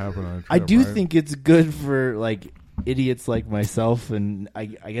that could happen on a trip. I do right? think it's good for idiots like myself, and I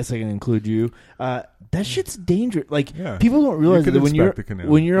guess I can include you. That shit's dangerous. Yeah. People don't realize You that can when you're inspect the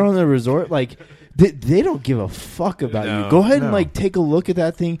canal. when you're on the resort, they don't give a fuck about No. you. Go ahead No. and take a look at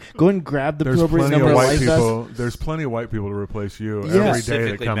that thing. Go ahead and grab the There's appropriate plenty number of of white life vests. people. There's plenty of white people to replace you Yeah. every day that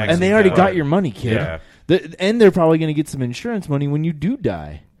Specifically come. Mexican And they already guys. got your money, kid. Yeah. And they're probably going to get some insurance money when you do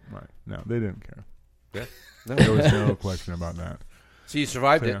die. Right. No, they didn't care. Yeah. No. There was no question about that. So you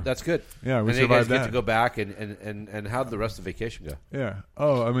survived So, yeah. it. That's good. Yeah, we And then you guys survived get that. to go back and how'd the rest of the vacation go? Yeah.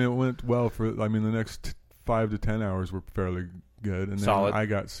 Oh, I mean, it went well for. I mean, the next 5 to 10 hours were fairly good, and then Solid. I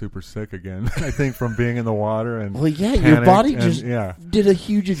got super sick again. I think from being in the water and Well, yeah, your panicked body and- just yeah. did a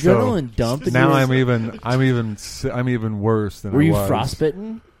huge adrenaline dump. and Now you were- I'm even worse than Were I you was.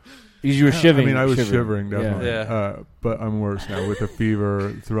 frostbitten? Because you were Yeah, shivering. I mean, I was shivering definitely. Yeah. But I'm worse now with a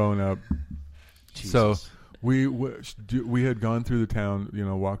fever, throwing up. So Jesus. we had gone through the town,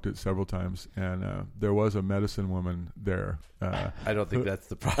 walked it several times, and there was a medicine woman there. I don't think that's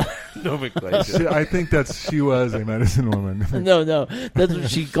the proper nomenclature. I think she was a medicine woman. No, that's what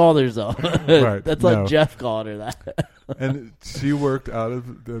she called herself. Right, That's like no. Jeff called her that. And she worked out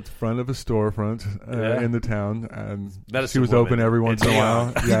of the front of a storefront in the town, and Medicine she was woman open every in once in a while.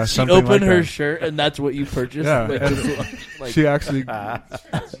 neon. Yeah, She something opened like her that. shirt, and that's what you purchased. Yeah, Like, and it's like She actually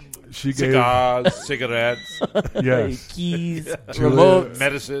she gave Cigars, cigarettes, yes. keys, Julia- remotes.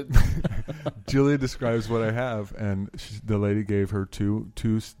 medicine. Julia describes what I have, and the lady gave her two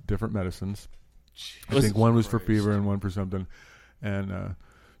different medicines. I think one was for fever and one for something, and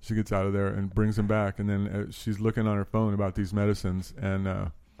she gets out of there and brings them back, and then she's looking on her phone about these medicines,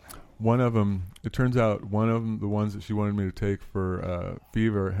 and one of them, it turns out one of them, the ones that she wanted me to take for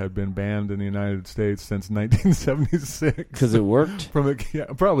fever, had been banned in the United States since 1976. Because it worked.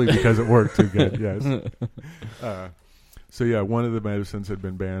 Probably because it worked too good. Yes. So yeah, one of the medicines had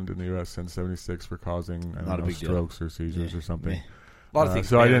been banned in the U.S. since '76 for causing Not a big deal. strokes or seizures or something. A lot of things.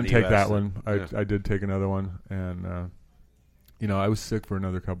 So I banned in didn't the take that US one. that- I did take another one, and I was sick for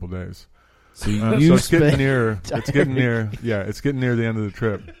another couple days. So So you it's getting spent near. It's getting near. Yeah, it's getting near the end of the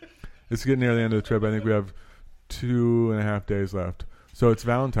trip. It's getting near the end of the trip. I think we have 2.5 days left. So it's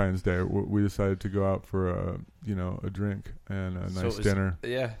Valentine's Day. We decided to go out for a drink and a So nice it was- dinner.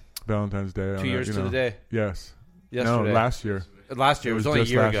 Yeah, Valentine's Day. 2 years to the day. Yes. Yesterday. No, last year. Last year. It was only a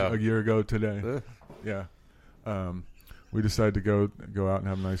just year last- ago. A year ago today. Uh, Yeah. We decided to go out and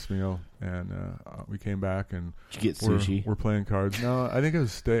have a nice meal, and we came back and Did you get we're, sushi? we're playing cards. No, I think it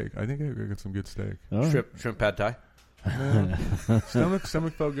was steak. I think I got some good steak. Oh. shrimp pad thai.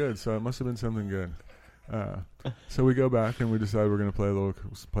 Stomach felt good, so it must have been something good. So we go back and we decide we're going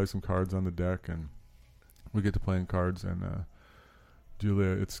to play some cards on the deck, and we get to playing cards, and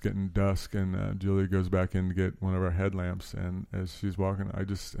Julia, it's getting dusk, and Julia goes back in to get one of our headlamps, and as she's walking, I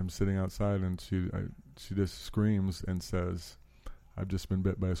just am sitting outside, and she just screams and says, "I've just been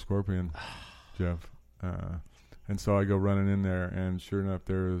bit by a scorpion, Jeff." And so I go running in there, and sure enough,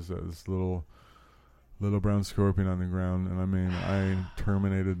 there is this little brown scorpion on the ground, and I mean, I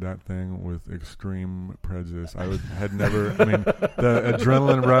terminated that thing with extreme prejudice. had never, I mean, the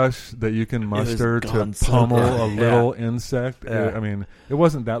adrenaline rush that you can muster to gone so pummel fast. a little insect. Yeah. I mean, it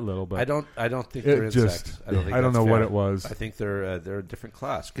wasn't that little, but I don't think they're it insects. just, I don't think I don't that's know what fair. it was. I think they're a different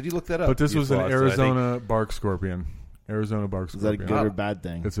class. Could you look that up? But this you was an Floss? I think- Arizona bark scorpion. Arizona bark Is that a scorpion. good or bad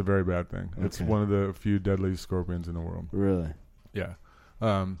thing? It's a very bad thing. It's Okay. one of the few deadly scorpions in the world. Really? Yeah.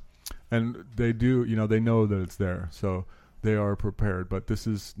 And they do, they know that it's there. So they are prepared. But this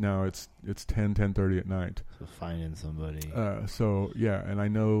is now it's 10:30 at night. So finding somebody. So yeah, and I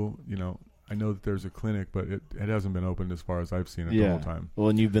know that there's a clinic, but it hasn't been opened as far as I've seen it the whole time. Well,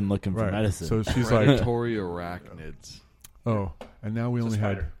 and you've been looking for Right. medicine. So she's like, Predatory arachnids. "Oh," and now we It's a only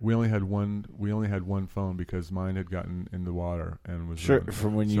had spider. one phone because mine had gotten in the water and was sure, ruined.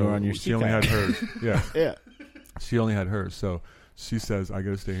 from when you So were on your she only had hers. Yeah. Yeah. She only had hers, so she says, "I got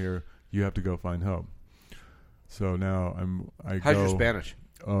to stay here. You have to go find Hope." So now How's your Spanish?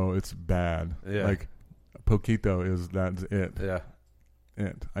 Oh, it's bad. Yeah. Like poquito that's it. Yeah.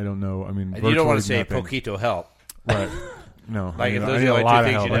 I don't know. I mean, And you don't want to virtually say nothing. poquito help. Right? No. Like if I those need are a the lot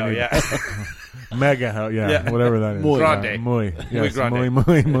only of two things help. you know. I need Yeah. mega help. Yeah, Yeah. whatever that is. Muy. Grande. Muy. Yes, grande.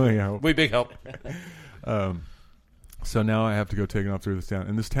 muy help. We big help. So now I have to go taking off through this town,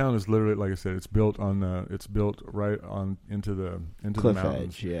 and this town is literally, like I said, it's built right on into the Cliff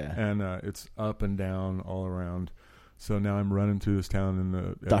mountains, edge, yeah. and it's up and down all around. So now I'm running through this town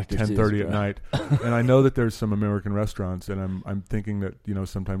at Dr. 10:30 Seuss, at bro. night, and I know that there's some American restaurants, and I'm thinking that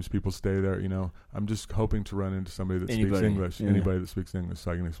sometimes people stay there. I'm just hoping to run into somebody that speaks Anybody, English, yeah. anybody that speaks English,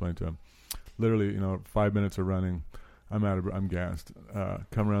 so I can explain to them. Literally, 5 minutes of running, I'm gassed.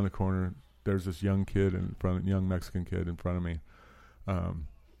 Come around the corner, there's this young Mexican kid in front of me.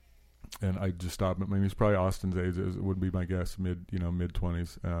 And I just stopped him. I mean, he's probably Austin's age. It would be my guess, mid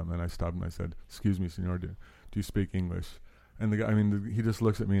 20s. And I stopped him. I said, "Excuse me, senor, do you speak English?" And the guy, he just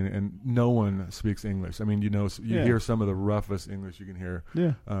looks at me, and no one speaks English. I mean, you Yeah. hear some of the roughest English you can hear,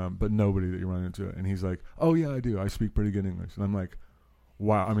 Yeah. but nobody that you run into. And he's like, "Oh yeah, I do. I speak pretty good English." And I'm like,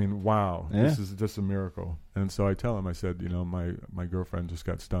 "Wow! Wow! Yeah. This is just a miracle." And so I tell him, I said, my girlfriend just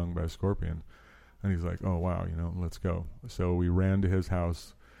got stung by a scorpion. And he's like, "Oh, wow, let's go." So we ran to his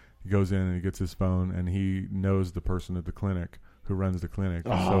house. He goes in and he gets his phone, and he knows the person at the clinic who runs the clinic.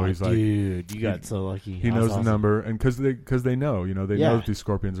 Oh, So he's like, dude, you got so lucky. he That's knows awesome. the number, and because they know, they Yeah. know that these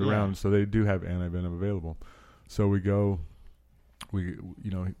scorpions are Yeah. around, so they do have antivenom available. So we go,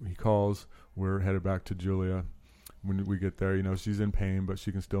 he calls. We're headed back to Julia. when we get there. She's in pain, but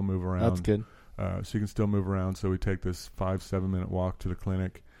she can still move around. That's good. She can still move around. So we take this 5-7 minute walk to the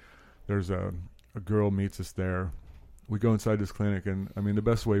clinic. There's a girl meets us there. We go inside this clinic, and I mean the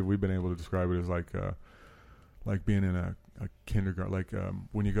best way we've been able to describe it is like being in a kindergarten, like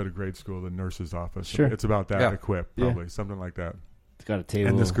when you go to grade school, the nurse's office. Sure. It's about that Yeah. equipped, probably something like that. It's got a table.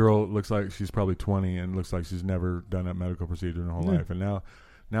 And this girl looks like she's probably 20 and looks like she's never done a medical procedure in her whole life. And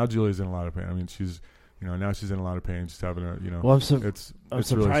now Julie's in a lot of pain. I mean, she's now she's in a lot of pain. She's having a Well, it's I'm really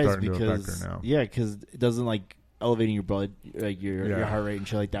surprised starting to affect because her now. because it doesn't like elevating your blood, like your heart rate and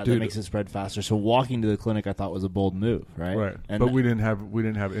shit like that. Dude. That makes it spread faster. So walking to the clinic, I thought was a bold move, right? Right. And But we didn't have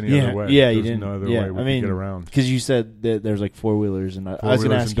any yeah, other way. yeah, you There's didn't. no other yeah, way we I could mean, get around. because you said that there's like 4-wheelers, and I was going to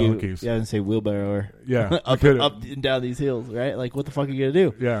Four-wheelers ask and you, donkeys. yeah, I didn't say wheelbarrow or Yeah. up and down these hills, right? Like, what the fuck are you gonna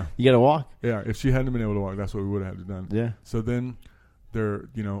do? Yeah. You gotta walk. Yeah. If she hadn't been able to walk, that's what we would have had to done. Yeah, So then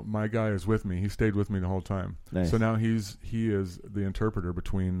my guy is with me. He stayed with me the whole time. nice. So now he is the interpreter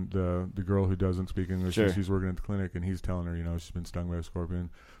between the girl who doesn't speak English Sure. and she's working at the clinic, and he's telling her, she's been stung by a scorpion.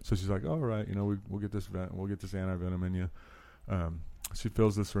 So she's like, all right, we'll get this antivenom in you. She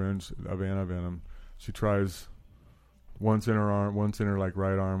fills the syringe of antivenom. She tries once in her arm, once in her like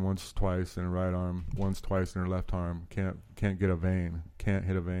right arm, once twice in her right arm, once twice in her left arm. Can't get a vein. Can't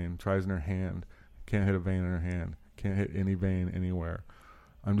hit a vein. Tries in her hand. Can't hit a vein in her hand. Can't hit any vein anywhere.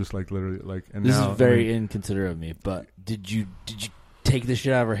 I'm just like literally like. And This now, is very inconsiderate of me, but did you take the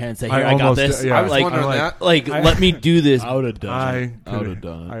shit out of her hand and say, "Here, I I got almost- this"? yeah. I was like, wondering like- that. let me do this. I would have done it. I would I have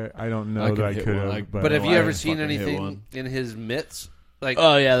done it. I don't know I could that I hit could one. have. But have No, you I ever didn't seen fucking hit anything one. in his mitts? Like,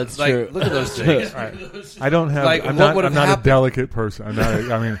 Oh yeah, that's like true. look at those things. I don't have. Like, I'm what not. would I'm have not happened? a delicate person. I'm not.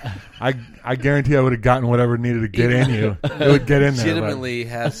 I mean, I guarantee I would have gotten whatever needed to get in you. It would get in there. but- Legitimately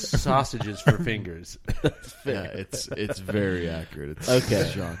has sausages for fingers. Yeah, it's very accurate. It's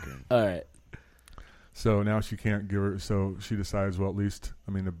Okay. shocking. All right. So now she can't give her. So she decides, well, at least,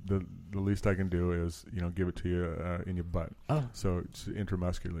 I mean, the least I can do is, give it to you in your butt. Oh. So it's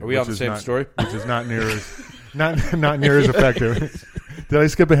intramuscularly. Are we on which the is same not- story? Which is not near as not near as effective. Did I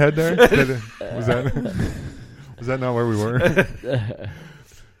skip ahead there? Was that not where we were?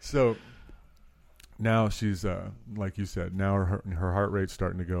 So now she's like you said. Now her heart rate's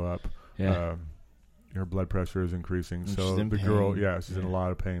starting to go up. Yeah. Her blood pressure is increasing. And So she's in the girl, pain. she's in a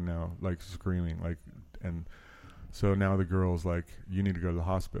lot of pain now, like screaming, and so now the girl's like, "You need to go to the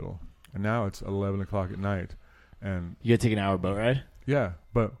hospital." And now it's 11 o'clock at night, and You gotta take an hour boat ride. yeah,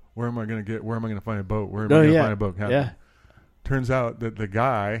 but where am I going to find a boat? Where am Oh, I going to yeah. find a boat? Captain? Yeah. Turns out that the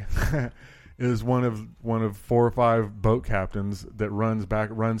guy is one of 4 or 5 boat captains that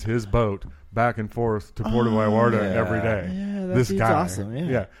runs his boat back and forth to Puerto Vallarta yeah. every day. Yeah, that This dude's guy, awesome.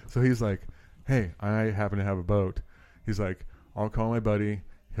 Yeah. So he's like, "Hey, I happen to have a boat." He's like, "I'll call my buddy.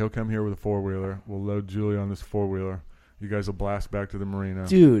 He'll come here with a 4-wheeler. We'll load Julie on this 4-wheeler. You guys will blast back to the marina.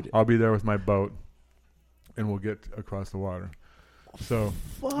 Dude. I'll be there with my boat, and we'll get across the water." So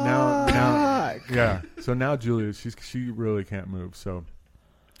Fuck. now, yeah. So now Julia, she really can't move. So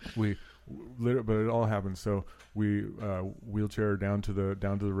but it all happens. So we wheelchair her down to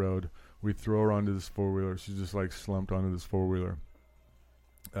the road. We throw her onto this 4-wheeler. She's just like slumped onto this 4-wheeler.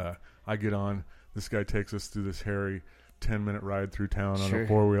 I get on. This guy takes us through this hairy 10-minute ride through town on Sure. a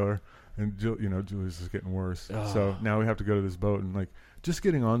 4-wheeler, and Julie's just getting worse. Oh. So now we have to go to this boat, and like just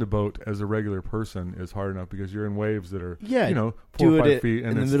getting on the boat as a regular person is hard enough because you're in waves that are 4 do or it 5 feet,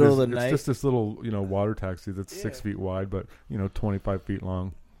 and in the it's middle this, of the night. It's just this little water taxi that's 6 feet wide, but 25 feet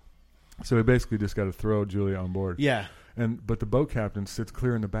long. So we basically just got to throw Julia on board. Yeah. But the boat captain sits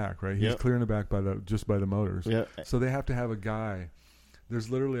clear in the back, right? He's Yep. clear in the back by the motors. Yeah. So they have to have a guy. There's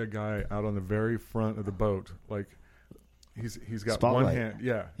literally a guy out on the very front of the boat, like he's got Spotlight. one hand.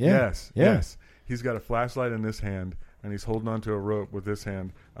 Yeah. Yeah. Yes. Yeah. Yes. He's got a flashlight in this hand, and he's holding onto a rope with this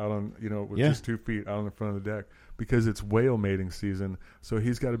hand out on with Yeah. just 2 feet out on the front of the deck because it's whale mating season. So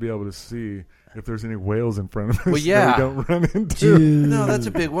he's got to be able to see if there's any whales in front of us Well, yeah. that we don't run into. Dude. No, that's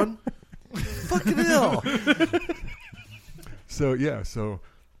a big one. Fucking hell. So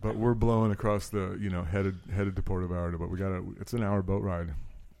but we're blowing across the headed to Puerto Vallarta, but it's an hour boat ride.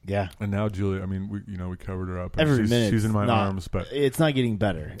 Yeah. And now Julia, I mean, we covered her up. And Every minute. she's in my not- arms, but it's not getting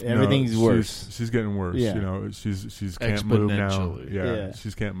better. Everything's worse. She's getting worse. Yeah. She's can't move now. Exponentially. Yeah,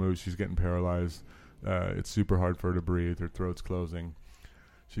 she can't move. She's getting paralyzed. It's super hard for her to breathe. Her throat's closing.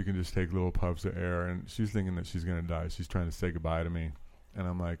 She can just take little puffs of air, and she's thinking that she's gonna die. She's trying to say goodbye to me, and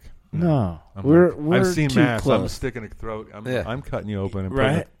I'm like, No. I'm We're I've seen too mass. I'm close. sticking a throat. Yeah. I'm cutting you open and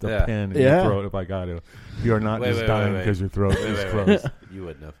Right? putting the Yeah. pen in Yeah. your throat if I got to. You are not Wait, just wait, dying wait. because your throat Wait, is wait, closed. wait. You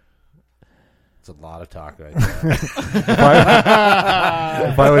wouldn't have. It's a lot of talk right there. If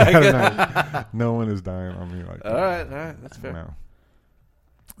I would have a knife, no one is dying on me like that. All right, that's fair. No.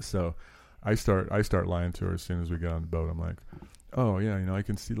 So I start lying to her as soon as we get on the boat. I'm like, oh yeah, I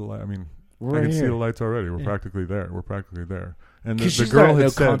can see the light. I mean, We're I can see here. the lights already. We're practically there. And the She's girl got no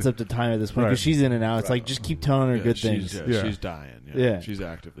had said, concept of time at this point because Right. she's in and out. It's like just keep telling her good she's, things. Yeah. She's dying. Yeah. She's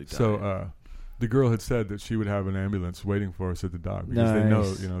actively dying. so the girl had said that she would have an ambulance waiting for us at the dock because they know,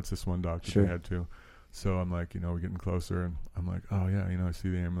 Nice. it's this one dock that Sure. they had to. So I'm like, we're getting closer, and I'm like, oh yeah, I see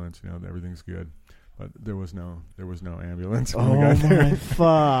the ambulance. Everything's good, but there was no ambulance when we Oh got there. my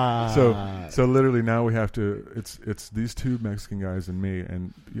fuck! So literally now we have to. It's these two Mexican guys and me,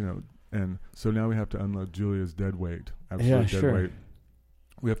 and and so now we have to unload Julia's dead weight, absolute dead sure. weight.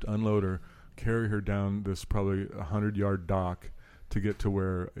 We have to unload her, carry her down this probably 100-yard dock to get to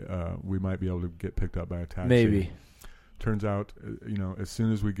where we might be able to get picked up by a taxi. Maybe. Turns out, as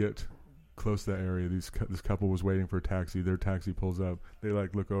soon as we get close to that area, this couple was waiting for a taxi. Their taxi pulls up. They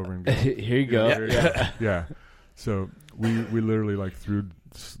look over and go, Here you go. yeah. So we literally threw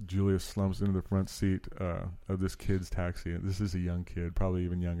Julia slumps into the front seat of this kid's taxi. This is a young kid, probably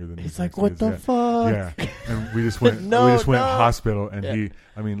even younger than He's these like, next what kids. the fuck? Yeah, and we just went. No, we just went no. hospital, and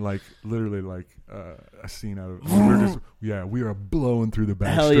Yeah. literally a scene out of. We were just, we are blowing through the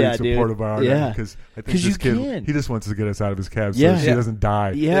back Hell streets yeah, of dude. Puerto Vallarta Yeah. because I think 'Cause this you kid can. he just wants to get us out of his cab so Yeah. she Yeah. doesn't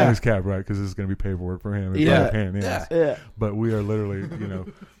die Yeah. in his cab, right? Because this is going to be paperwork for him. It's Yeah. not a pain in the ass. Yeah. But we are literally,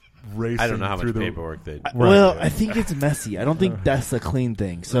 racing. I don't know how through much the paperwork they. Right. Well, I think it's messy. I don't think that's a clean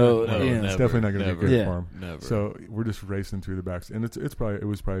thing. So No, you know. It's never, definitely not going to never. be good Yeah. for him. Never. So we're just racing through the backs, and it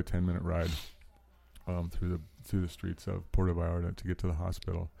was probably a 10-minute ride through the streets of Puerto Vallarta to get to the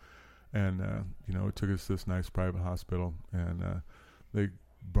hospital, and it took us to this nice private hospital, and they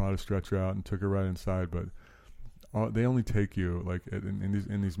brought a stretcher out and took her right inside, but. They only take you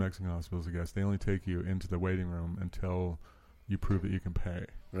in these Mexican hospitals, I guess. They only take you into the waiting room until you prove that you can pay.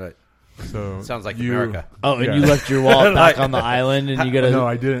 Right. So Sounds like you- America. Oh, and Yeah. you left your wallet back on the island, and you got to. No,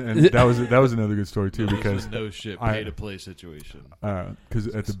 I didn't, and that was another good story too It was because a no shit I- pay to play situation. because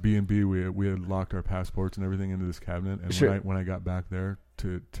at the B&B we had locked our passports and everything into this cabinet, and Sure. when I got back there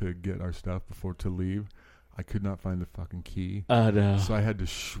to get our stuff to leave, I could not find the fucking key. Oh no! So I had to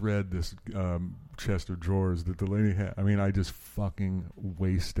shred this chest of drawers that the lady had. I mean, I just fucking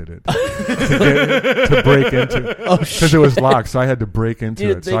wasted it to break into Oh because it was locked. So I had to break into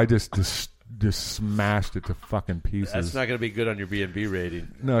Dude, it. So I just smashed it to fucking pieces. That's not going to be good on your B&B rating.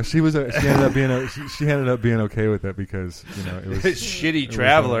 No, she ended up being okay with it because it was Shitty was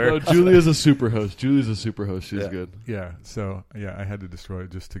traveler. No, Julia's a super host. She's Yeah. good. yeah. So I had to destroy it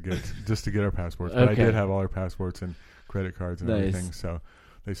just to get our passports. But I Okay. did have all our passports and credit cards and Nice. everything. So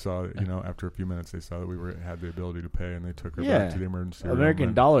they saw that, after a few minutes they saw that we had the ability to pay, and they took her Yeah. back to the emergency room. American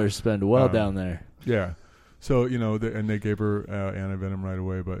and- dollars spend well Um, down there. Yeah. So and they gave her antivenom right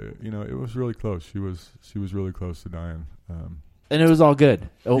away, but it was really close. She was really close to dying. And it was all good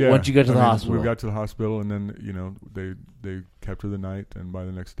Yeah, once you got to I the mean, hospital. We got to the hospital, and then they kept her the night, and by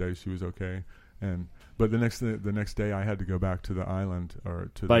the next day she was okay. But the next day I had to go back to the island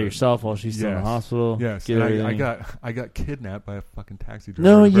or to by the, yourself while she's still in the Yes. hospital. Yes, Get and I everything. got kidnapped by a fucking taxi driver.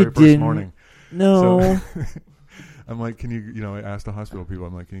 No, the you very first didn't. morning. No. So I'm like, can you? I asked the hospital people.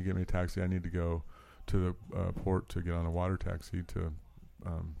 I'm like, can you get me a taxi? I need to go to the port to get on a water taxi to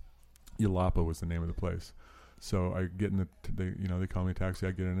Yalapa was the name of the place. So I get in they call me a taxi.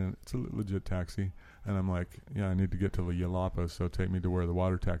 I get in it. It's a legit taxi, and I'm like, yeah, I need to get to Yalapa, so take me to where the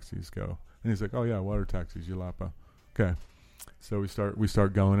water taxis go. And he's like, oh yeah, water taxis, Yalapa. Okay. So we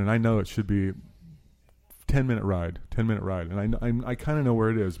start going, and I know it should be 10-minute ride, and I kind of know where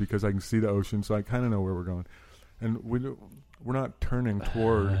it is because I can see the ocean, so I kind of know where we're going, and we're not turning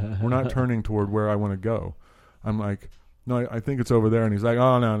toward where I want to go. I'm like, no, I think it's over there, and he's like,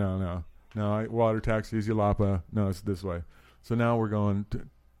 oh no, water taxis, Yalapa, no, it's this way. So now we're going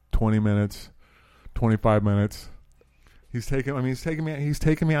 20 minutes, 25 minutes. He's taking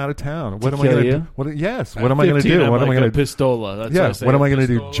me out of town. What am I going to do? Yes. What am I going to do? What am I going to do? Pistola. That's Yeah, what am I going to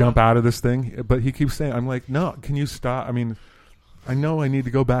do? Pistola. Jump out of this thing? But he keeps saying, I'm like, no, can you stop? I mean, I know I need to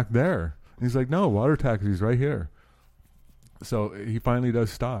go back there. And he's like, no, water taxi's right here. So he finally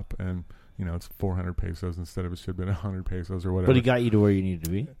does stop, and it's 400 pesos instead of it should have been 100 pesos or whatever. But he got you to where you needed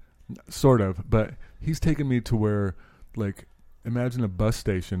to be. Sort of, but he's taken me to where, imagine a bus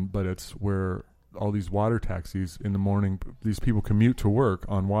station, but it's where all these water taxis in the morning, these people commute to work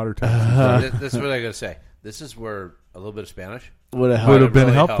on water taxis. This is what I got to say. This is where a little bit of Spanish Would Would have been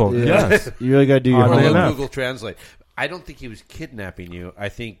really helpful. helped. Yes. You really got to do your or a Oddly little enough. Google Translate. I don't think he was kidnapping you. I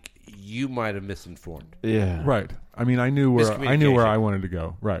think you might have misinformed. Yeah. Right. I mean, I knew where Miscommunication. I wanted to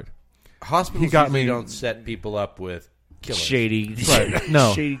go. Right. Hospitals got usually me- don't set people up with killers. Shady. Right.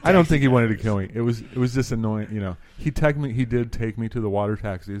 No, Shady I don't taxi think he wanted to kill me. It was just annoying. You know, he did take me to the water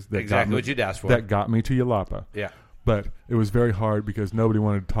taxis that Exactly got what me, you'd asked for. that got me to Yalapa. Yeah. But it was very hard because nobody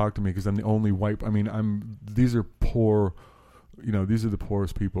wanted to talk to me because I'm the only white. I mean, these are poor. You know, these are the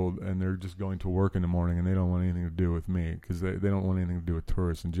poorest people, and they're just going to work in the morning, and they don't want anything to do with me because they don't want anything to do with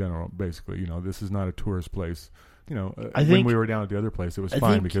tourists in general. Basically, you know, this is not a tourist place. You know, I when think- we were down at the other place, it was I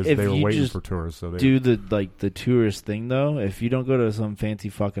fine think because if they were you waiting just for tourists. So they do the tourist thing though. If you don't go to some fancy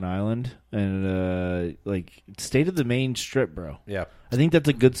fucking island and stay to the main strip, bro. Yeah. I think that's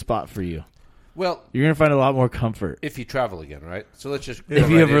a good spot for you. Well, You're gonna find a lot more comfort if you travel again, right? So let's just if go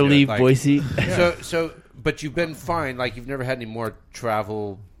you right ever into it. leave Like, Boise. But you've been fine. Like you've never had any more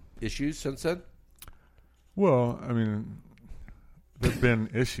travel issues since then. Well, I mean, there've been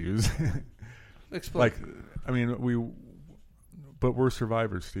issues. Explain. Like, I mean, but we're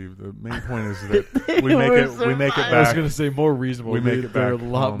survivors, Steve. The main point is that we make it. We make it I was back. going to say more reasonable. We make it They're back a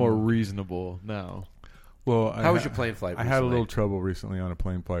lot home. more reasonable now. Well, How was your plane flight? I had a recently? little trouble recently on a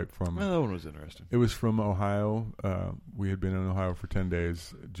plane flight from. Well, that one was interesting. It was from Ohio. We had been in Ohio for 10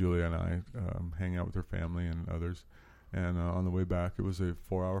 days. Julia and I hanging out with her family and others. And on the way back, it was a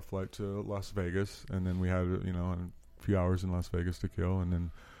 4-hour flight to Las Vegas, and then we had a few hours in Las Vegas to kill, and then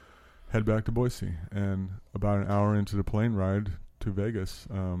head back to Boise. And about an hour into the plane ride to Vegas,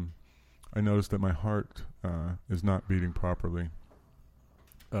 I noticed that my heart is not beating properly.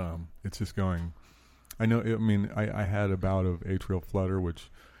 It's just going. I know. I mean, I had a bout of atrial flutter, which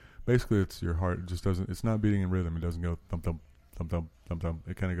basically it's your heart. It just doesn't. It's not beating in rhythm. It doesn't go thump thump thump thump thump thump.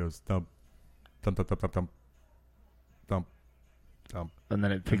 It kind of goes thump thump thump thump thump thump thump thump. And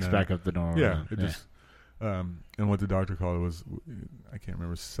then it picks then- back up the normal. Yeah, it just. And what the doctor called it was, I can't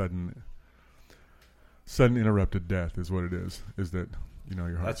remember, sudden interrupted death is what it is. Is that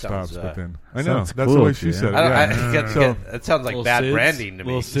your heart That sounds, stops, but then I know sounds that's cool, the way she dude. said it. I don't, Yeah. I get, So- that sounds like Little bad SIDS? branding to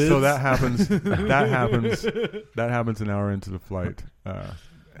me. Little SIDS? So that happens. That happens an hour into the flight,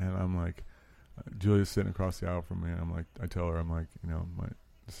 and I'm like, Julia's sitting across the aisle from me, and I tell her,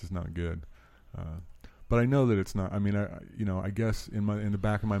 this is not good, but I know that it's not. I mean, I guess in the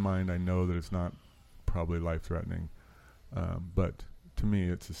back of my mind, I know that it's not probably life threatening, but to me,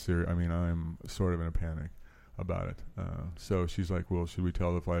 it's a serious. I mean, I'm sort of in a panic about it. So she's like, "Well, should we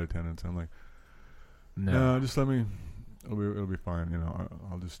tell the flight attendants?" I'm like, "No, just let me. It'll be fine.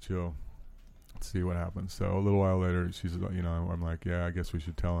 I'll just chill, see what happens." So a little while later, she's, I'm like, "Yeah, I guess we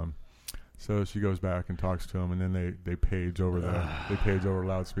should tell him." So she goes back and talks to him, and then they page over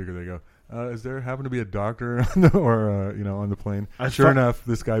loudspeaker. They go, "Is there happen to be a doctor on the plane?" Sure enough,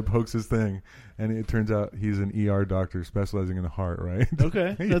 this guy pokes his thing, and it turns out he's an ER doctor specializing in the heart. Right?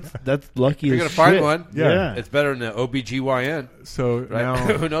 Okay, that's lucky. You're as gonna find shit. one. Yeah. It's better than the OBGYN. So Right? now,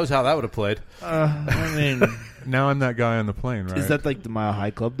 Who knows how that would have played? I mean, now I'm that guy on the plane. Right? is that like the Mile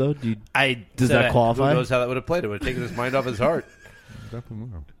High Club though? Does Said that qualify? Who knows how that would have played? It would have taken his mind off his heart. Definitely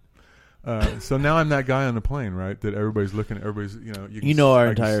will. So now I'm that guy on the plane, right? That everybody's looking at. Everybody's, Our I can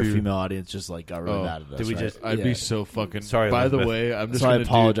entire see- female audience just like got really mad at us. did we right? just- I'd Yeah. be so fucking Sorry, By the Elizabeth. way, I'm just So I going to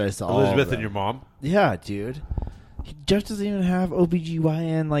apologize to all of Elizabeth them. and your mom. Yeah, dude. Jeff doesn't even have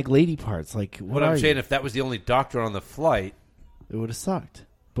OBGYN like lady parts. Like What are I'm you? saying, if that was the only doctor on the flight, It would have sucked,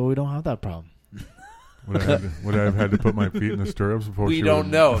 but we don't have that problem. Would I have had to put my feet in the stirrups before? we she don't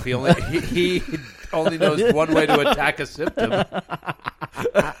would- know. If he only knows one way to attack a symptom.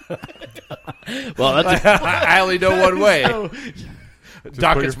 Well, that's I only know one way.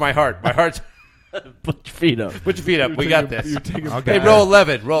 Doc, put it's my heart. My heart's. put your feet up. Put your feet up. We got this. You're taking I'll Hey, get roll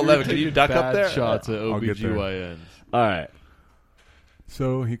 11. Roll you're 11. Can you taking duck up bad there? shots at I'll get there. OBGYNs. All right,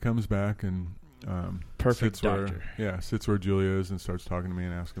 So he comes back and perfect sits doctor. sits where Julia is and starts talking to me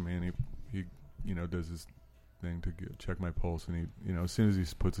and asking me, and he does his thing to check my pulse, and he as soon as he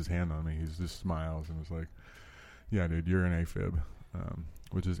puts his hand on me, he just smiles and is like, "Yeah, dude, you're an AFib."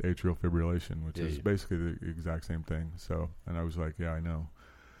 Which is atrial fibrillation, which is basically the exact same thing. So, and I was like, "Yeah, I know."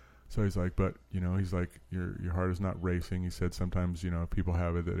 So he's like, "But he's like, your heart is not racing." He said sometimes people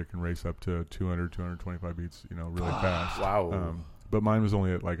have it that it can race up to 200, 225 beats, really fast. Wow. But mine was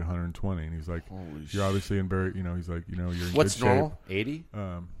only at like 120, and he's like, Holy "You're obviously in very, he's like, you're in What's good shape." normal? 80?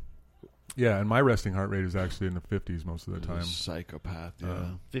 Yeah, and my resting heart rate is actually in the 50s most of the time. Psychopath. Yeah.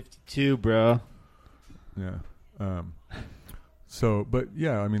 52, bro. Yeah. So, but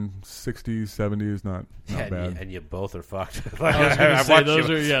yeah, I mean, 60, 70 is not bad. And you both are fucked. I was gonna say, those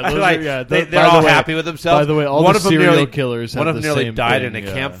are they're by all the way- happy with themselves. By the way, all one the of them serial nearly, killers one have of the them nearly same died thing, in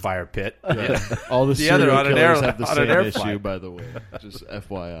a campfire pit. All the The other serial on an killers air- have the on an same air issue, flight. by the way. Just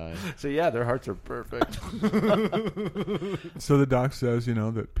FYI. So yeah, their hearts are perfect. So the doc says,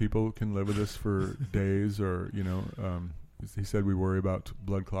 that people can live with this for days, or he said we worry about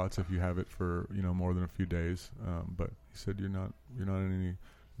blood clots if you have it for more than a few days. But he said you're not in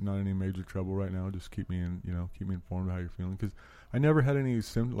any major trouble right now. Just keep me informed of how you're feeling, because I never had any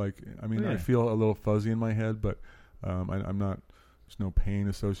symptoms. I feel a little fuzzy in my head, but I'm not. There's no pain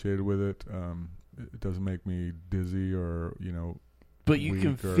associated with it. It doesn't make me dizzy or But you weak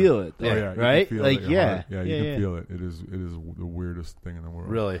can or- feel it, Oh, though, yeah, you right? can feel Like, it in your heart. yeah, You can feel it. It is the weirdest thing in the world.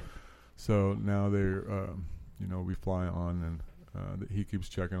 Really? So now they're, we fly on, and he keeps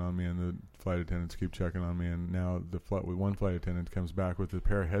checking on me, and the flight attendants keep checking on me, and now one flight attendant comes back with a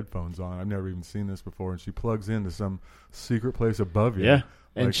pair of headphones on. I've never even seen this before, and she plugs into some secret place above you. Yeah.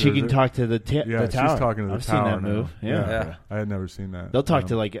 And Like, she there's can a- talk to the Yeah, tower. she's talking to the I've tower seen that now. move. Yeah. Yeah. I had never seen that. They'll talk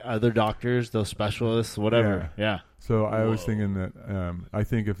to like other doctors, those specialists, whatever. Yeah. So I was Whoa. thinking that I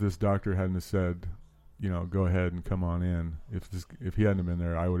think if this doctor hadn't have said, go ahead and come on in, if he hadn't have been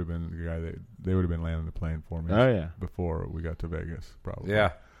there, I would have been the guy that they would have been landing the plane for me. Oh, yeah. Before we got to Vegas, probably.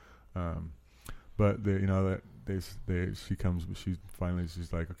 Yeah. But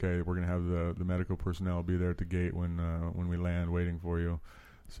she's like, okay, we're gonna have the medical personnel be there at the gate when we land, waiting for you.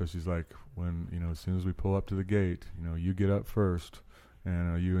 So she's like, as soon as we pull up to the gate, you get up first,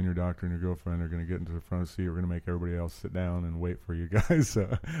 and you and your doctor and your girlfriend are going to get into the front seat. We're going to make everybody else sit down and wait for you guys. So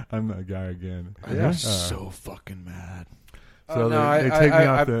I'm that guy again. I'm so fucking mad. So they take me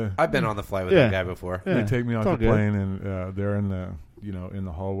off the. I've been on the flight with Yeah. that guy before. Yeah. They take me off It's all the good. plane, and they're in the in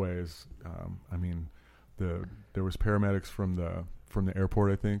the hallways. There was paramedics from the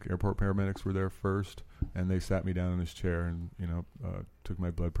airport. I think airport paramedics were there first, and they sat me down in this chair and took my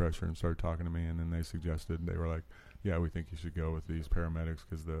blood pressure and started talking to me. And then they they were like, "Yeah, we think you should go with these paramedics,"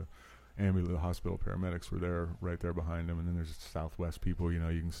 because the hospital paramedics were there right there behind them. And then there's Southwest people. You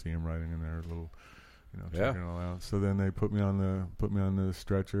can see them riding in their little. Checking it all out. So then they put me on the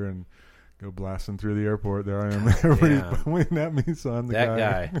stretcher and go blasting through the airport. There I am. Everybody's pointing at me, so I'm the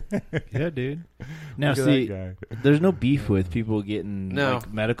That guy. Yeah, dude. Now, Look at see, that guy. there's no beef with people getting No.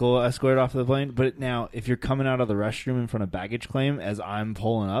 like, medical escort off the plane. But now, if you're coming out of the restroom in front of baggage claim as I'm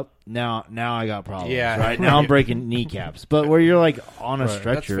pulling up, now I got problems. Yeah. Right now I'm breaking kneecaps. But where you're like on a Right.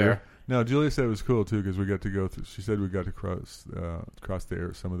 stretcher, That's fair. No, Julia said it was cool too because we got to go through. She said we got to cross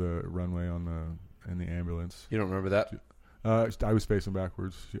some of the runway in the ambulance. You don't remember that? I was facing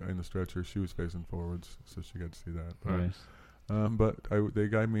backwards in the stretcher. She was facing forwards, so she got to see that. Nice. But they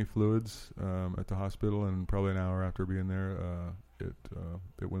gave me fluids at the hospital, and probably an hour after being there,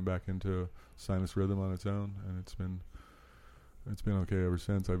 it went back into sinus rhythm on its own, and it's been okay ever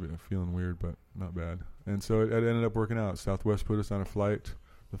since. I've been feeling weird, but not bad. And so it ended up working out. Southwest put us on a flight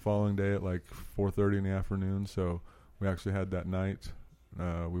the following day at like 4:30 in the afternoon. So we actually had that night.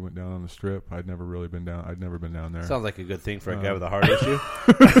 We went down on the Strip. I'd never been down there. Sounds like a good thing for a guy with a heart issue.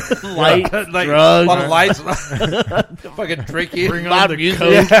 Light, like, drugs. a lot of lights. Fucking drinking. Bring on Loud the music.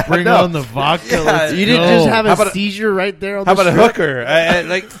 coke. Yeah, Bring no. on the vodka. Yeah, let's You didn't go. just have How a about a- seizure right there on How the about a strip? hooker?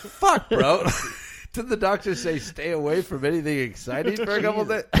 Like, fuck, bro. Did the doctor say stay away from anything exciting for a couple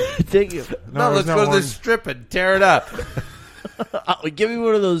days? Take it. No, let's go to the Strip and tear it up. Give me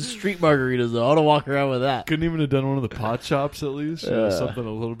one of those street margaritas, though. I want to walk around with that. Couldn't even have done one of the pot shops at least. Something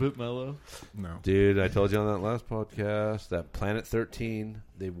a little bit mellow. No. Dude, I told you on that last podcast that Planet 13,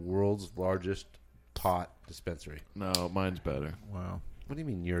 the world's largest pot dispensary. No, mine's better. Wow. What do you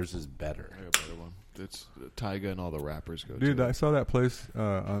mean yours is better? I got a better one. It's Tyga and all the rappers go Dude, to. I saw that place.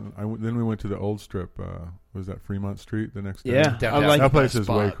 Then we went to the old Strip. Was that Fremont Street the next day? Yeah, I Downtown. like that place that is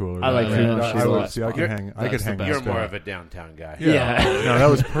spot. way cooler. I like Yeah. Fremont I Street a would lot. see. I could You're- hang. I that's could the hang. best. You're out more there. of a downtown guy. Yeah. No, that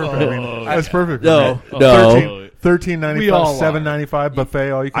was perfect. I mean, that's perfect. No, for me. no. $13.95, We all are. $7.95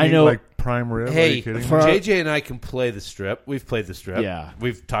 buffet. All you can I eat know- like prime rib. Are Hey, you kidding me? for- JJ and I can play the Strip. We've played the Strip. Yeah.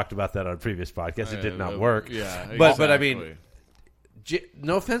 We've talked about that on previous podcasts. It did not Uh, work. Yeah, But I mean, exactly.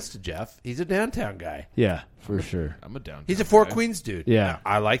 no offense to Jeff. He's a downtown guy. Yeah, for sure. I'm a downtown. He's a Four guy. Queens dude. Yeah.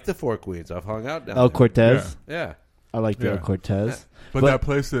 I like the Four Queens. I've hung out down El there. Cortez. Yeah. I like the Yeah. El Cortez. But But- that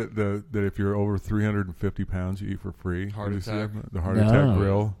place that if you're over 350 pounds, you eat for free. Heart Did you see Attack. that? The Heart No. Attack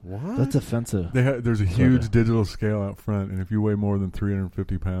Grill. What? That's offensive. There's a huge digital scale out front, and if you weigh more than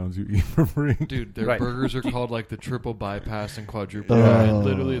 350 pounds, you eat for free. Dude, their Right. burgers are called like the triple bypass and quadruple. Yeah. And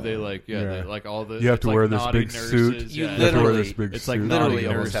literally, they Yeah. they like all the. You have it's to like wear this naughty big nurses. suit. You Yeah, You have to wear literally- this big it's like suit. literally naughty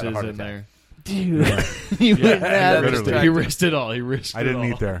almost had a nurses heart in attack. there. Dude, you wouldn't have literally. He risked it all. He risked. I didn't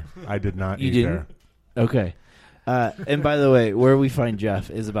eat there. I did not You eat didn't? there. Okay. And by the way, where we find Jeff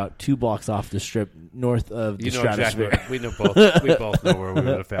is about 2 blocks off the strip north of the You know Stratosphere. exactly. We know both. We both know where we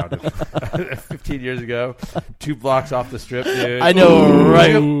would have found him. 15 years ago, 2 blocks off the strip, dude. I know,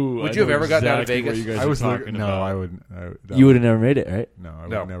 right? Would you have ever got down to exactly what Vegas? you guys I are was talking no, about. I would. You would have never made it, right? No, I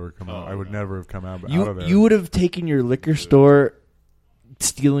No. would never come out. Oh, I would no. never have come out of You there. you would have taken your liquor store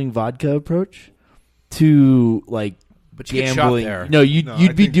stealing vodka approach to like But you get shot gambling. there. No, you'd No, I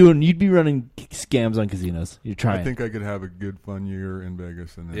you'd be think- you'd be running scams on casinos. You're trying. I think I could have a good fun year in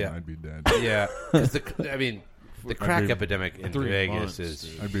Vegas, and then Yeah. I'd be dead. Yeah. 'Cause the crack be- epidemic in 3 Vegas months, is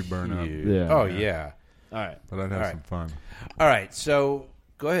dude. I'd be burned up. huge. Yeah. Oh, Yeah. yeah. All right. But I'd have All right. some fun. All right. So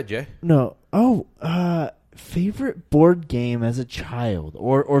go ahead, Jay. No. Oh, favorite board game as a child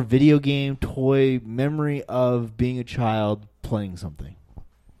or video game, toy, memory of being a child playing something,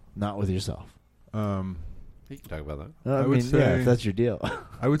 not with yourself. You can talk about that. I would mean, yeah, say- if that's your deal.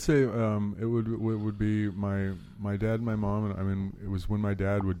 I would say it would be my dad and my mom. And I mean, it was when my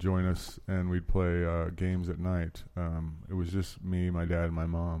dad would join us and we'd play games at night. It was just me, my dad, and my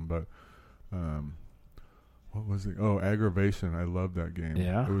mom. But what was it? Oh, Aggravation. I loved that game.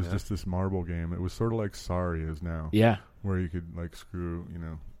 Yeah? It was Yeah. just this marble game. It was sort of like Sorry is now, Yeah, where you could like screw.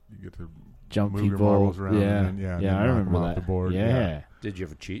 You get to jump move your people. marbles around. Yeah, And then, and yeah, then I knock 'em remember off that. the board. Yeah. Did you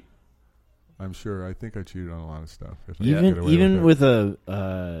ever cheat? I'm sure. I think I cheated on a lot of stuff. If I Yeah. could get away Even with with it.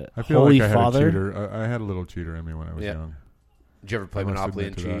 a I feel Holy like I had Father. a cheater. I had a little cheater in me when I was Yeah. young. Did you ever play I must Monopoly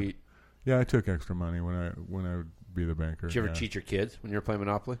and admit to that. cheat? Yeah, I took extra money when I would be the banker. Did you ever yeah. cheat your kids when you were playing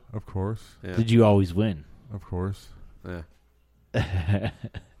Monopoly? Of course, Yeah. Did you always win? of course. Yeah. I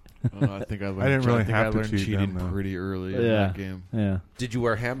think I learned. I didn't really think have I to learned cheat cheating them, though. pretty early in Yeah. that game. Yeah. Did you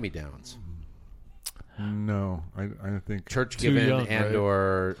wear hand-me-downs? No, I think Church Too given young, and right?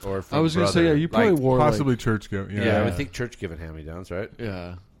 or from I was going to say, brother? yeah, you probably Like, wore possibly church gift. Yeah, Yeah, I would Yeah. think church given hand-me-downs, right?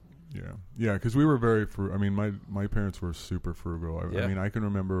 yeah. yeah, because we were very. I mean, my parents were super frugal. Yeah. I mean, I can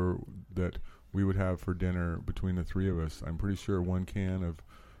remember that we would have for dinner between the three of us. I'm pretty sure 1 can of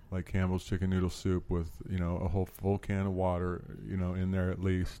like Campbell's chicken noodle soup with a whole full can of water, in there at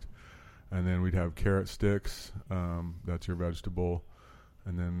least, and then we'd have carrot sticks. That's your vegetable,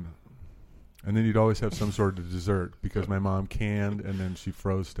 and then you'd always have some sort of dessert because my mom canned and then she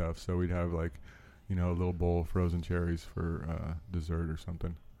froze stuff. So we'd have like, a little bowl of frozen cherries for dessert or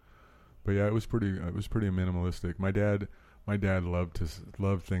something. But yeah, it was pretty minimalistic. My dad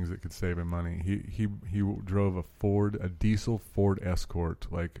loved things that could save him money. He drove a diesel Ford Escort,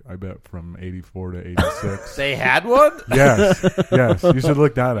 like I bet from 84 to 86. They had one? Yes. You should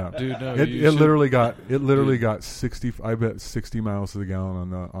look that up. Dude, no, It you should- literally got 60. I bet 60 miles to the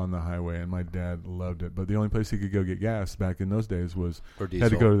gallon on the highway, and my dad loved it. But the only place he could go get gas back in those days was Or had to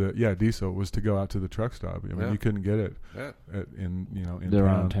diesel. go to diesel was to go out to the truck stop. I mean, Yeah. you couldn't get it Yeah. in They're town.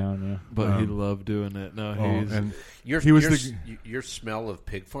 around town, yeah. But he Um, loved doing it. No, Oh, he's and He was was your smell of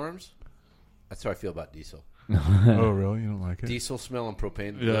pig farms? That's how I feel about diesel. oh really? You don't like it? Diesel smell and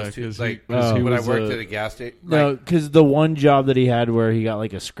propane. Yeah, those two, 'cause like he- 'cause he when I was worked a- at a gas station. No, because the one job that he had where he got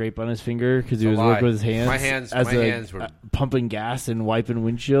like a scrape on his finger because he It's a was working lie. with his hands. My hands- as my hands were- pumping gas and wiping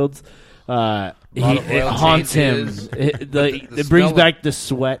windshields. of It oil haunts him. changes. It The brings smell of- back the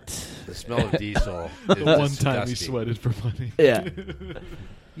sweat. The smell of diesel. Is the one just time he disgusting. sweated for money. Yeah,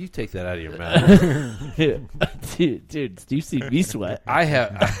 You take that out of your mouth. dude, you see me sweat. I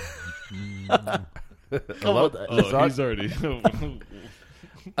have. Hello? Oh, he's already.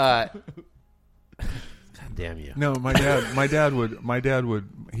 God damn you. No, my dad would.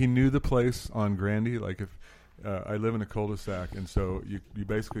 He knew the place on Grandy. Like if I live in a cul-de-sac, and so you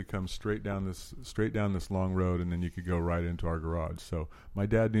basically come straight down this long road, and then you could go right into our garage. So my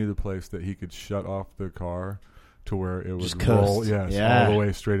dad knew the place that he could shut off the car to where it Just would roll, coast. yes, Yeah. all the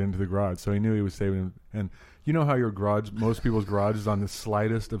way straight into the garage. So he knew he was saving him. And you know how your garage, most people's garage is on the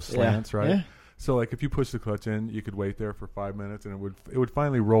slightest of slants, right? Yeah. So like if you push the clutch in, you could wait there for 5 minutes, and it would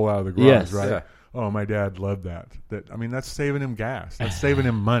finally roll out of the garage, Yes. right? Yeah. Oh, my dad loved that. I mean, that's saving him gas. That's saving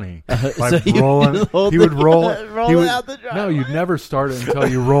him money. So By he rolling, would hold he would the- roll roll he it would- out the driveway. No, you'd never start it until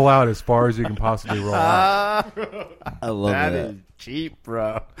you roll out as far as you can possibly roll out. I love That that. is cheap,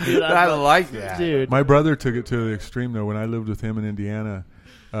 bro. Dude, I like that. Dude. My brother took it to the extreme, though. When I lived with him in Indiana,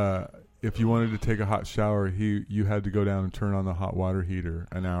 if you wanted to take a hot shower, you had to go down and turn on the hot water heater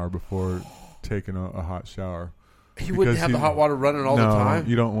an hour before taking a hot shower. You wouldn't Because have the hot water running all the time?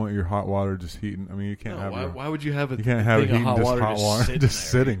 You don't want your hot water just heating. I mean, you can't No, have why would you have it? you can't have it thing of heating just water hot water sitting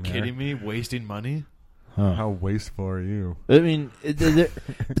just there? sitting Are there. you kidding me? Wasting money? Huh. How wasteful are you? I mean, but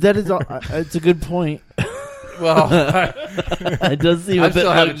that is all. It's a good point. Well, It does seem a I'm bit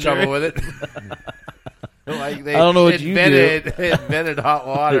still having luxury. trouble with it. Like they I don't know what you invented hot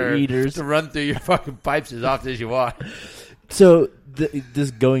water Eaters. to run through your fucking pipes as often as you want. So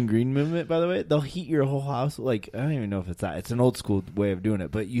this going green movement, by the way, they'll heat your whole house. Like, I don't even know if it's that. It's an old school way of doing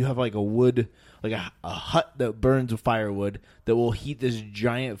it, but you have like a wood, like a hut that burns with firewood that will heat this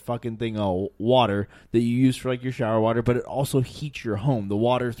giant fucking thing of water that you use for like your shower water, but it also heats your home. The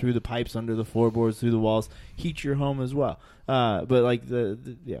water through the pipes under the floorboards, through the walls, heats your home as well. But like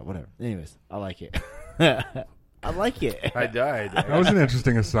yeah, whatever. Anyways, I like it. I like it. I died. That was an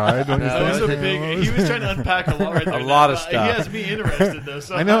interesting aside. Don't you That was think? a big. He was trying to unpack a lot right there. A lot of He stuff. has me interested though.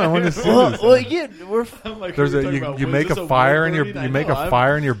 So I know, I want to see well, this. well, again, we're I'm like, There's what are a we talking about? you What, make is a this fire in wood your burning? I you make know, a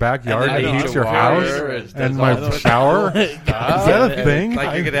fire in your backyard And that then heats your your water house and and does all my those- shower. Is that a thing?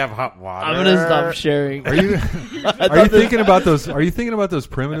 Like you could have hot water. I'm gonna stop sharing. Are you are you thinking about those? Are you thinking about those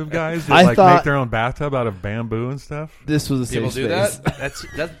primitive guys that I like thought- make their own bathtub out of bamboo and stuff? This was a safe People do space. that. That's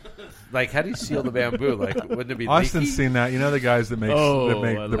like, how do you seal the bamboo? Like, wouldn't it be Austin's leaky? seen that. You know the guys that make Oh, that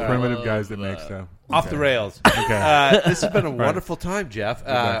make I the love primitive guys that that. make stuff. Off Okay. the rails. Okay. This has been a wonderful time, Jeff.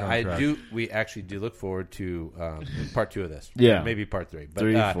 back on I track. do. We actually do look forward to part 2 of this. Yeah. maybe part 3. But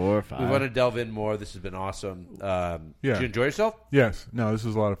 3, 4, 5. we want to delve in more. This has been awesome. Yeah. Did you enjoy yourself? Yes. No, this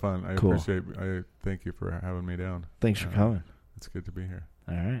was a lot of fun. I Cool. appreciate. I thank you for having me down. Thanks for coming. It's good to be here.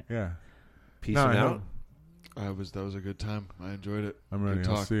 All right. Yeah. Peace No, I out. hope- That was a good time. I enjoyed it. I'm ready. Good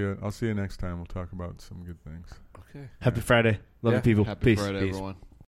I'll talk. see you. I'll see you next time. We'll talk about some good things. Okay. Happy Friday. Love Yeah. you, people. Happy Peace. Friday, Peace. everyone.